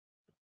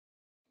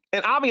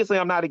 And obviously,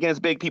 I'm not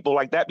against big people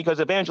like that because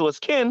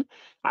Evangelist Ken,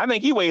 I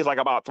think he weighs like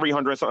about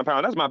 300 something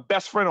pounds. That's my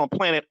best friend on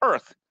planet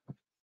Earth.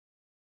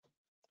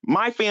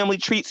 My family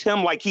treats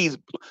him like he's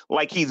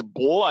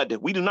blood.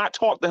 We do not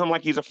talk to him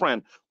like he's a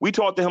friend. We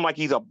talk to him like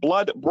he's a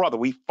blood brother.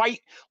 We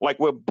fight like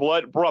we're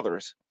blood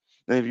brothers.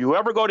 And if you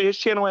ever go to his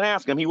channel and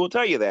ask him, he will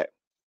tell you that.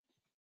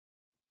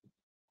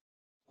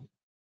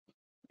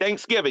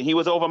 Thanksgiving, he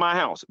was over my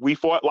house. We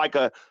fought like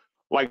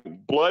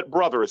blood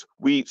brothers.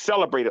 We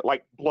celebrated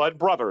like blood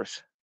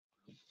brothers.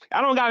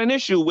 I don't got an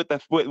issue with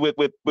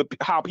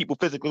how people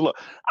physically look.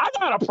 I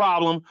got a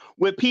problem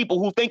with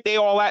people who think they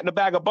all that in a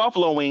bag of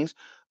buffalo wings.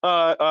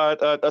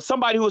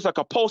 Somebody who's a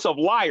compulsive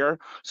liar,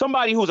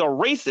 somebody who's a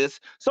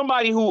racist,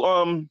 somebody who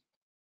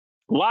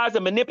lies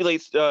and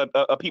manipulates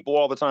people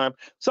all the time,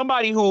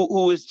 somebody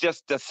who is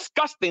just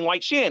disgusting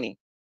like Shanny.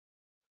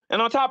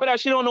 And on top of that,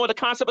 she don't know the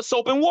concept of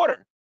soap and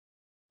water.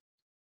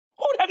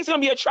 Who the heck is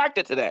going to be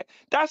attracted to that?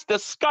 That's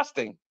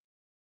disgusting.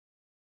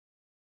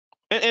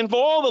 And for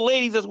all the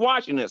ladies that's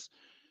watching this,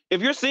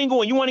 if you're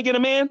single and you want to get a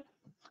man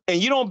and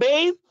you don't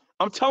bathe,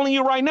 I'm telling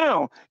you right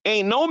now,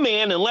 ain't no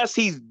man, unless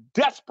he's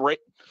desperate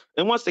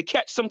and wants to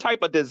catch some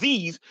type of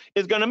disease,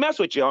 is going to mess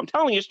with you. I'm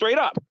telling you straight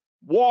up.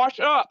 Wash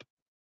up.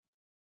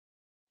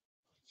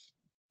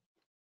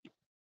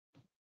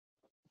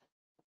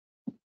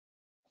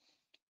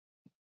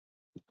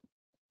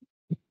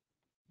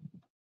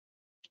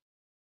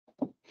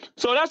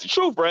 So that's the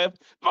truth, Rev.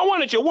 If I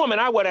wanted your woman,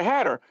 I would have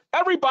had her.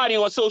 Everybody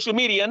on social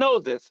media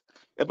knows this.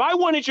 If I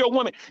wanted your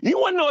woman, you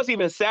want to know what's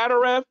even sadder,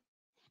 Rev?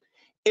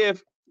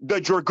 If the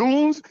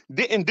Dragoons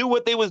didn't do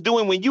what they was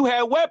doing when you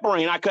had wet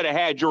brain, I could have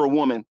had your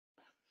woman.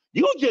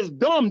 You're just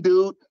dumb,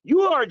 dude.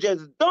 You are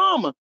just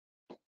dumb.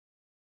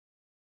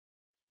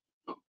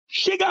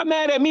 She got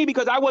mad at me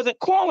because I wasn't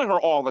calling her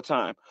all the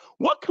time.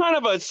 What kind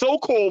of a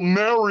so-called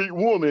married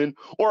woman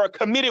or a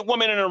committed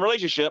woman in a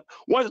relationship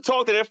wants to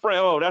talk to their friend?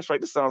 Oh, that's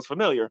right. This sounds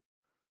familiar.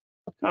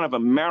 Kind of a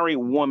married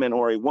woman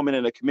or a woman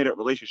in a committed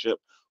relationship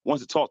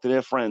wants to talk to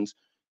their friends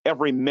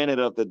every minute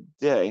of the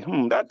day.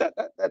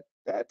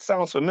 That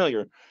sounds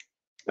familiar.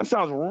 That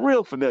sounds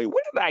real familiar.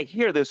 Where did I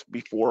hear this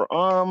before?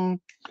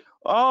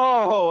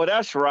 Oh,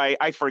 that's right.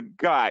 I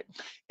forgot.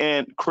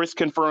 And Chris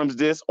confirms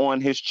this on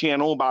his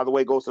channel. By the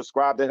way, go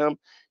subscribe to him.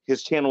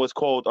 His channel is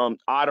called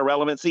Odd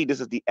Irrelevancy. This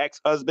is the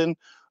ex-husband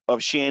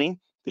of Shanny.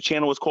 The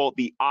channel is called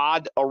The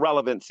Odd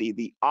Irrelevancy.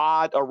 The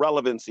Odd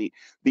Irrelevancy.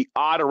 The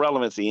Odd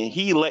Irrelevancy. And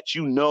he lets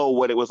you know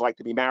what it was like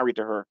to be married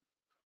to her.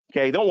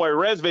 Okay, don't worry.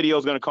 Red's video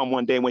is going to come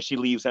one day when she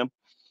leaves him.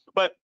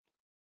 But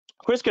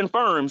Chris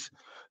confirms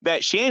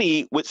that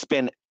Shanny would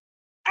spend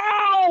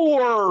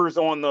hours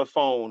on the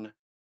phone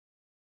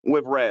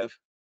with Rev.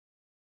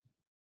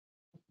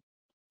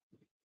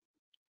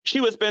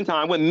 She would spend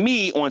time with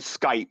me on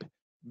Skype,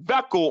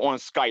 Beckel on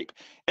Skype,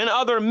 and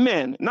other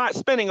men, not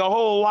spending a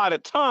whole lot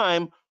of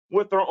time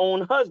with their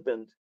own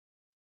husband.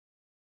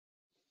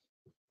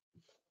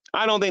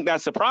 I don't think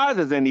that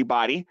surprises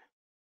anybody.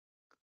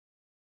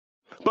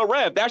 But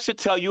Rev, that should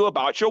tell you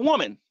about your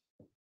woman.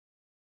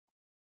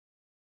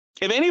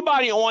 If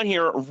anybody on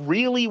here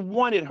really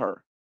wanted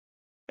her,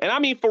 and I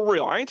mean for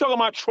real, I ain't talking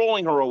about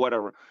trolling her or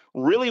whatever,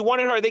 really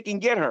wanted her, they can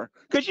get her.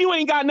 Because you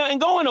ain't got nothing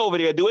going over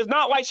there, dude. It's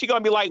not like she's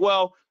going to be like,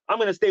 well, I'm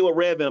going to stay with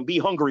Rev and be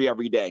hungry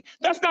every day.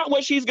 That's not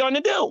what she's going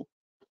to do.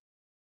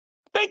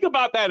 Think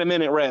about that a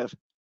minute, Rev.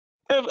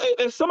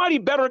 If somebody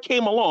better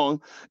came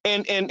along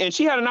and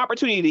she had an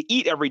opportunity to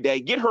eat every day,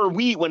 get her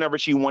weed whenever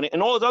she wanted,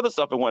 and all this other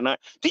stuff and whatnot,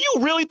 do you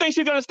really think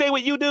she's going to stay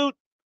with you, dude?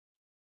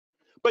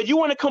 But you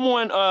want to come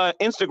on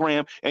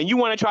Instagram and you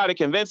want to try to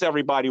convince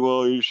everybody,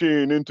 well, she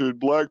ain't into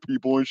black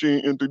people and she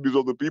ain't into these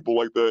other people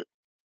like that.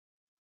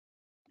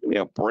 Give me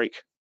a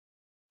break.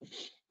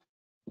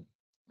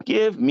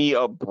 Give me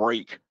a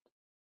break.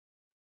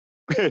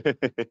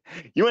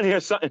 You want to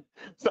hear something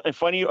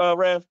funny,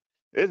 Rev?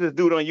 There's this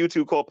dude on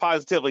YouTube called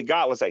Positively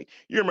Godless. Hey,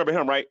 you remember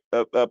him, right?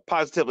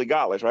 Positively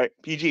Godless, right?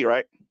 PG,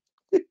 right?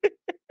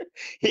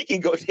 He can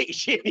go take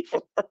shit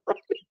from her.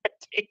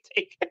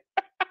 take.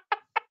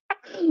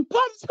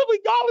 Positively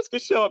Godless can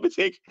show up and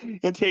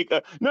take.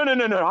 No.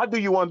 I'll do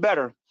you one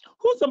better.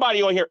 Who's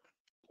somebody on here?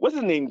 What's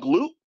his name?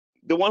 Gloop?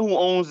 the one who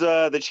owns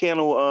the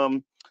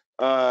channel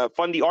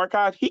Fundy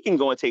Archive, he can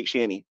go and take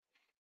Shanny.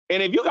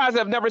 And if you guys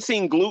have never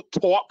seen Glute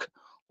talk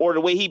or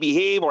the way he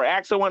behave or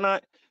acts or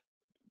whatnot,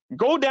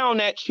 go down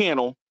that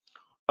channel.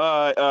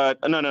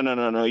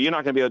 No. You're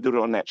not gonna be able to do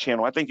it on that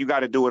channel. I think you got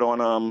to do it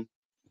on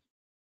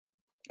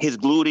his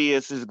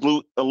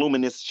Glute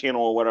Illuminous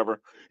channel or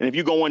whatever. And if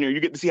you go in there, you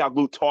get to see how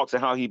Glute talks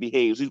and how he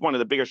behaves. He's one of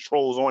the biggest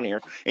trolls on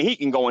here, and he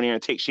can go in there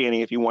and take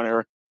Shanny if you want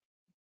her.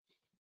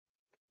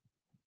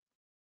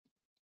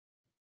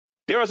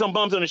 There are some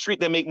bums on the street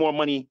that make more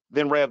money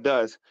than Rev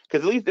does,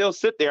 because at least they'll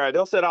sit there,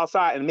 they'll sit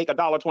outside and make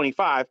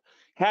 $1.25,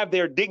 have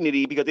their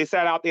dignity because they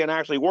sat out there and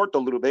actually worked a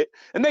little bit,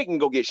 and they can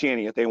go get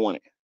Shanny if they want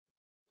it.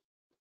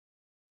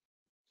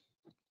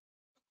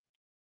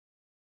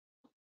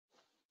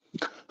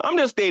 I'm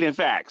just stating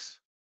facts.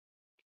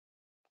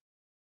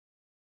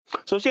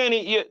 So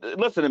Shanny,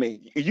 listen to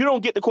me. You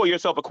don't get to call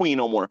yourself a queen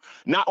no more.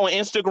 Not on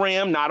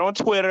Instagram, not on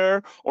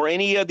Twitter, or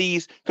any of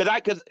these.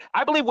 Because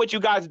I believe what you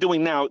guys are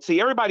doing now.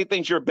 See, everybody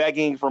thinks you're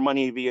begging for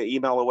money via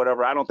email or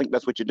whatever. I don't think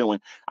that's what you're doing.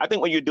 I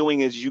think what you're doing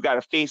is you got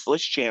a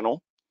faceless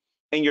channel,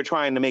 and you're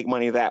trying to make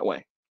money that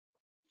way.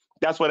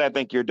 That's what I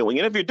think you're doing.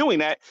 And if you're doing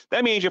that,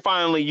 that means you're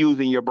finally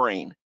using your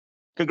brain.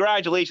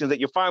 Congratulations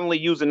that you're finally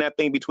using that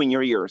thing between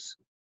your ears.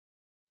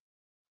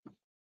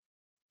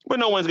 But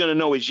no one's going to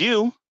know it's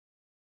you.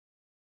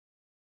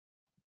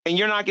 And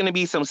you're not going to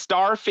be some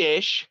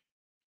starfish.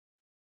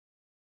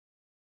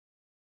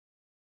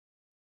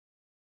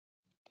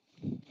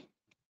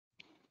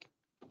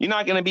 You're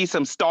not going to be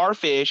some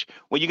starfish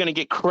where you're going to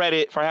get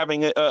credit for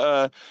having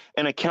an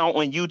account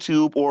on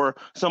YouTube or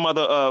some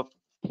other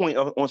point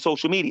on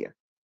social media.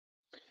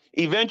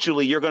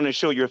 Eventually, you're going to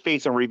show your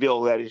face and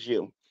reveal that is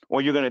you.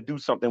 Or you're going to do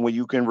something where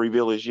you can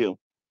reveal it's you.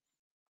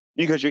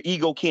 Because your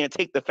ego can't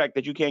take the fact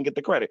that you can't get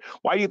the credit.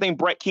 Why do you think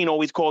Brett Keane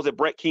always calls it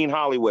Brett Keane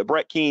Hollywood,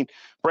 Brett Keane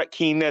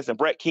this and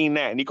Brett Keane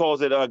that, and he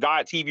calls it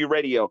God TV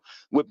Radio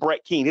with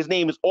Brett Keane? His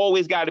name has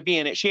always got to be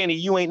in it. Shanny,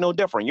 you ain't no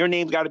different. Your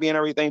name's got to be in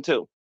everything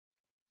too.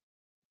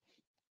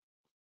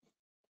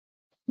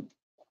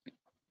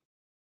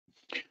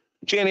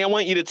 Shanny, I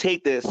want you to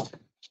take this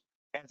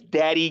as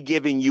Daddy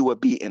giving you a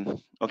beating,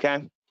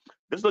 okay?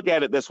 Let's look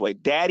at it this way.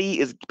 Daddy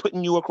is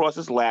putting you across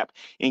his lap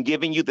and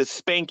giving you the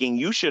spanking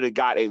you should have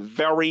got a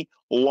very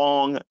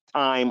long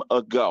time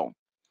ago.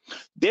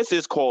 This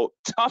is called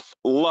tough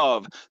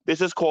love. This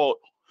is called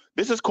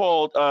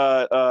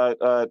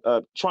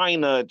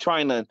trying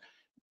to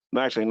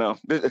actually no.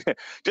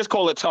 Just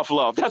call it tough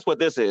love. That's what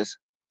this is.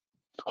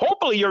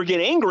 Hopefully you'll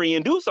get angry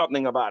and do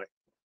something about it.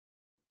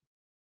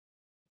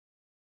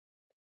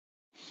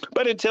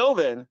 But until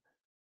then,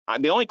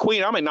 the only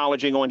queen I'm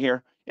acknowledging on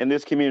here in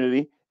this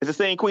community is the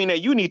same queen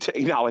that you need to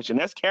acknowledge, and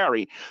that's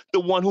Carrie,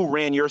 the one who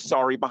ran your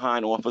sorry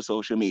behind off of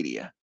social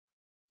media.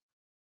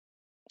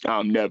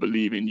 I'm never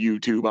leaving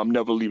YouTube. I'm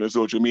never leaving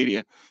social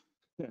media.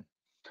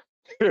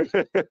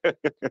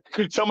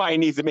 Somebody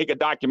needs to make a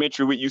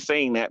documentary with you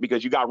saying that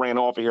because you got ran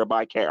off of here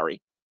by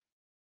Carrie.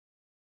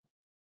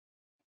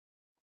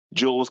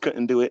 Jules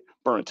couldn't do it.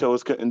 Burnt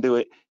Toast couldn't do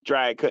it.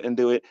 Drag couldn't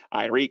do it.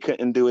 Irie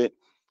couldn't do it.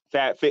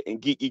 Fat Fit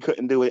and Geeky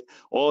couldn't do it.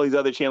 All these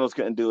other channels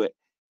couldn't do it.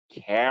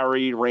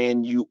 Carrie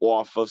ran you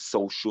off of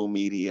social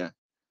media.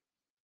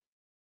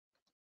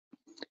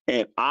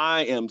 And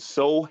I am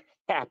so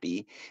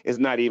happy. It's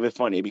not even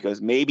funny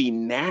because maybe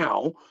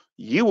now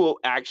you will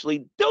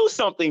actually do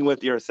something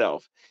with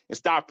yourself and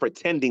stop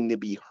pretending to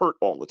be hurt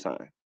all the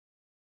time.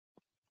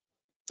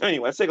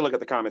 Anyway, let's take a look at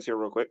the comments here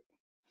real quick.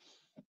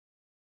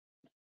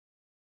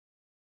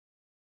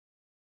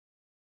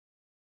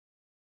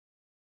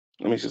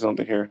 Let me see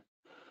something here.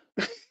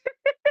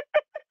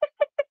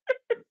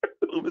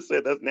 Luma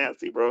said that's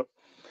nasty, bro.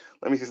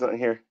 Let me see something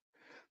here.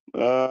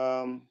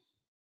 Let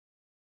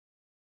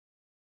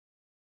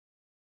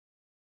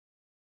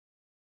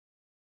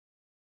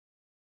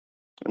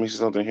me see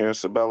something here.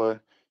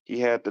 Sabella, he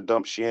had to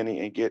dump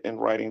Shanny and get in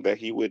writing that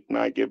he would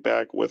not get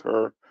back with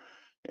her,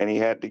 and he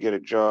had to get a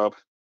job,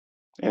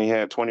 and he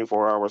had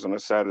 24 hours on a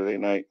Saturday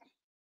night.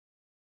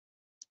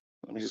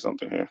 Let me see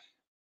something here.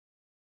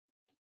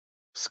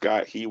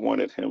 Scott, he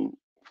wanted him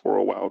for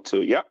a while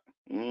too. Yep.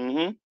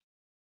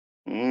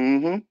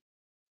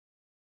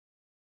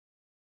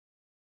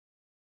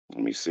 Let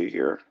me see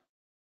here.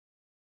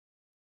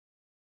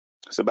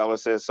 Sabella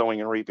says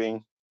sowing and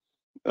reaping.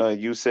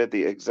 You said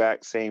the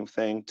exact same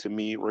thing to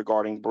me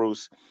regarding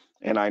Bruce,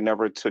 and I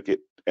never took it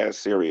as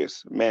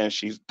serious. Man,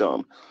 she's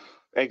dumb.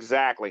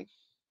 Exactly.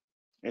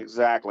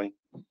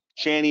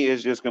 Shanny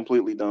is just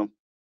completely dumb.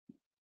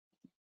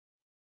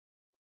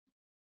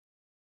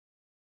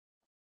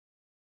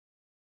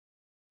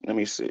 Let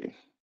me see.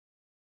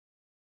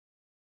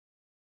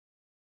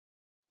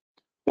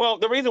 Well,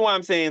 the reason why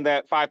I'm saying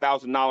that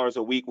 $5,000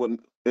 a week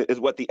is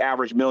what the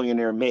average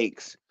millionaire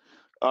makes.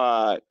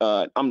 I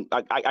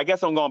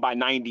guess I'm going by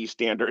 90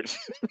 standards.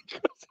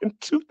 In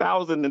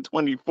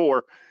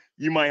 2024,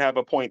 you might have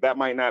a point. That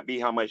might not be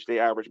how much the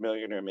average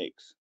millionaire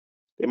makes.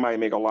 They might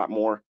make a lot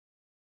more.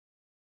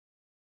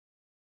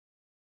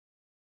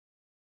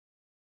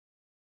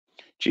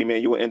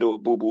 G-Man, you will end up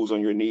with boo-boos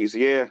on your knees.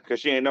 Yeah, because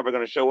she ain't never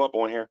going to show up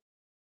on here.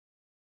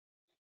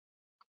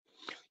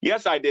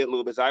 Yes, I did,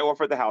 Lubis. I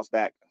offered the house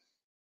back.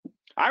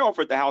 I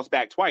offered the house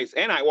back twice,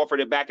 and I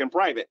offered it back in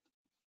private.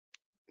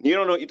 You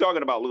don't know what you're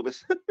talking about,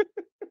 Lubis.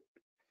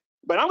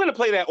 But I'm going to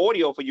play that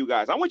audio for you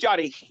guys. I want y'all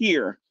to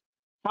hear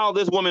how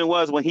this woman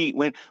was when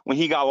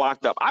he got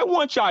locked up. I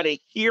want y'all to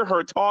hear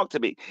her talk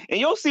to me, and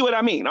you'll see what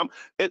I mean.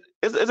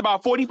 It's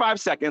about 45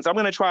 seconds. I'm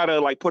gonna try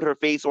to like put her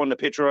face on the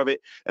picture of it,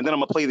 and then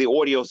I'm gonna play the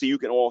audio so you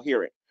can all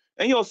hear it,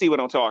 and you'll see what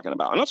I'm talking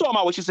about. And I'm talking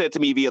about what she said to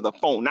me via the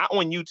phone, not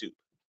on YouTube.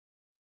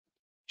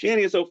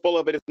 Shanny is so full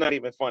of it, it's not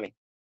even funny.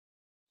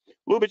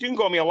 Lou, but you can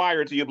call me a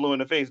liar till you're blue in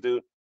the face,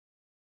 dude.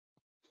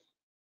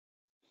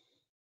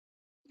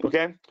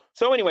 Okay.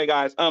 So anyway,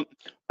 guys,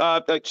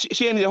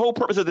 Shanny, the whole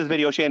purpose of this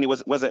video, Shanny,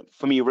 wasn't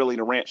for me really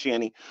to rant,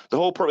 Shanny. The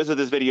whole purpose of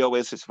this video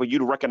is for you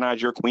to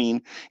recognize your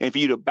queen and for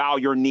you to bow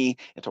your knee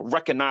and to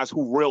recognize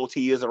who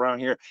royalty is around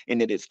here.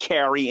 And it is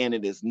Carrie and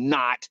it is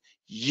not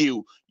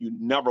you. You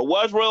never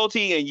was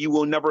royalty and you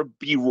will never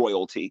be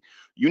royalty.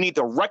 You need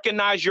to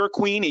recognize your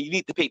queen and you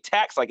need to pay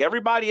tax like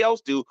everybody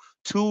else do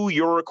to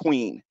your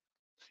queen.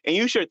 And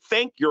you should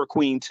thank your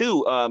queen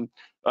too,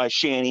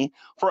 Shanny,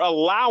 for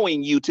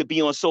allowing you to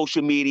be on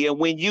social media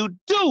when you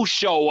do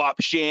show up,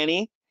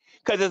 Shanny,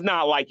 because it's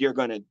not like you're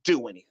going to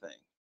do anything.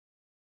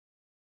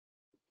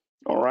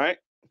 All right?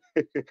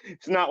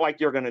 It's not like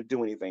you're going to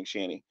do anything,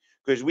 Shanny,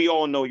 because we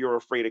all know you're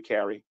afraid of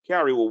Carrie.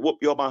 Carrie will whoop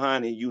your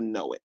behind and you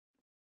know it.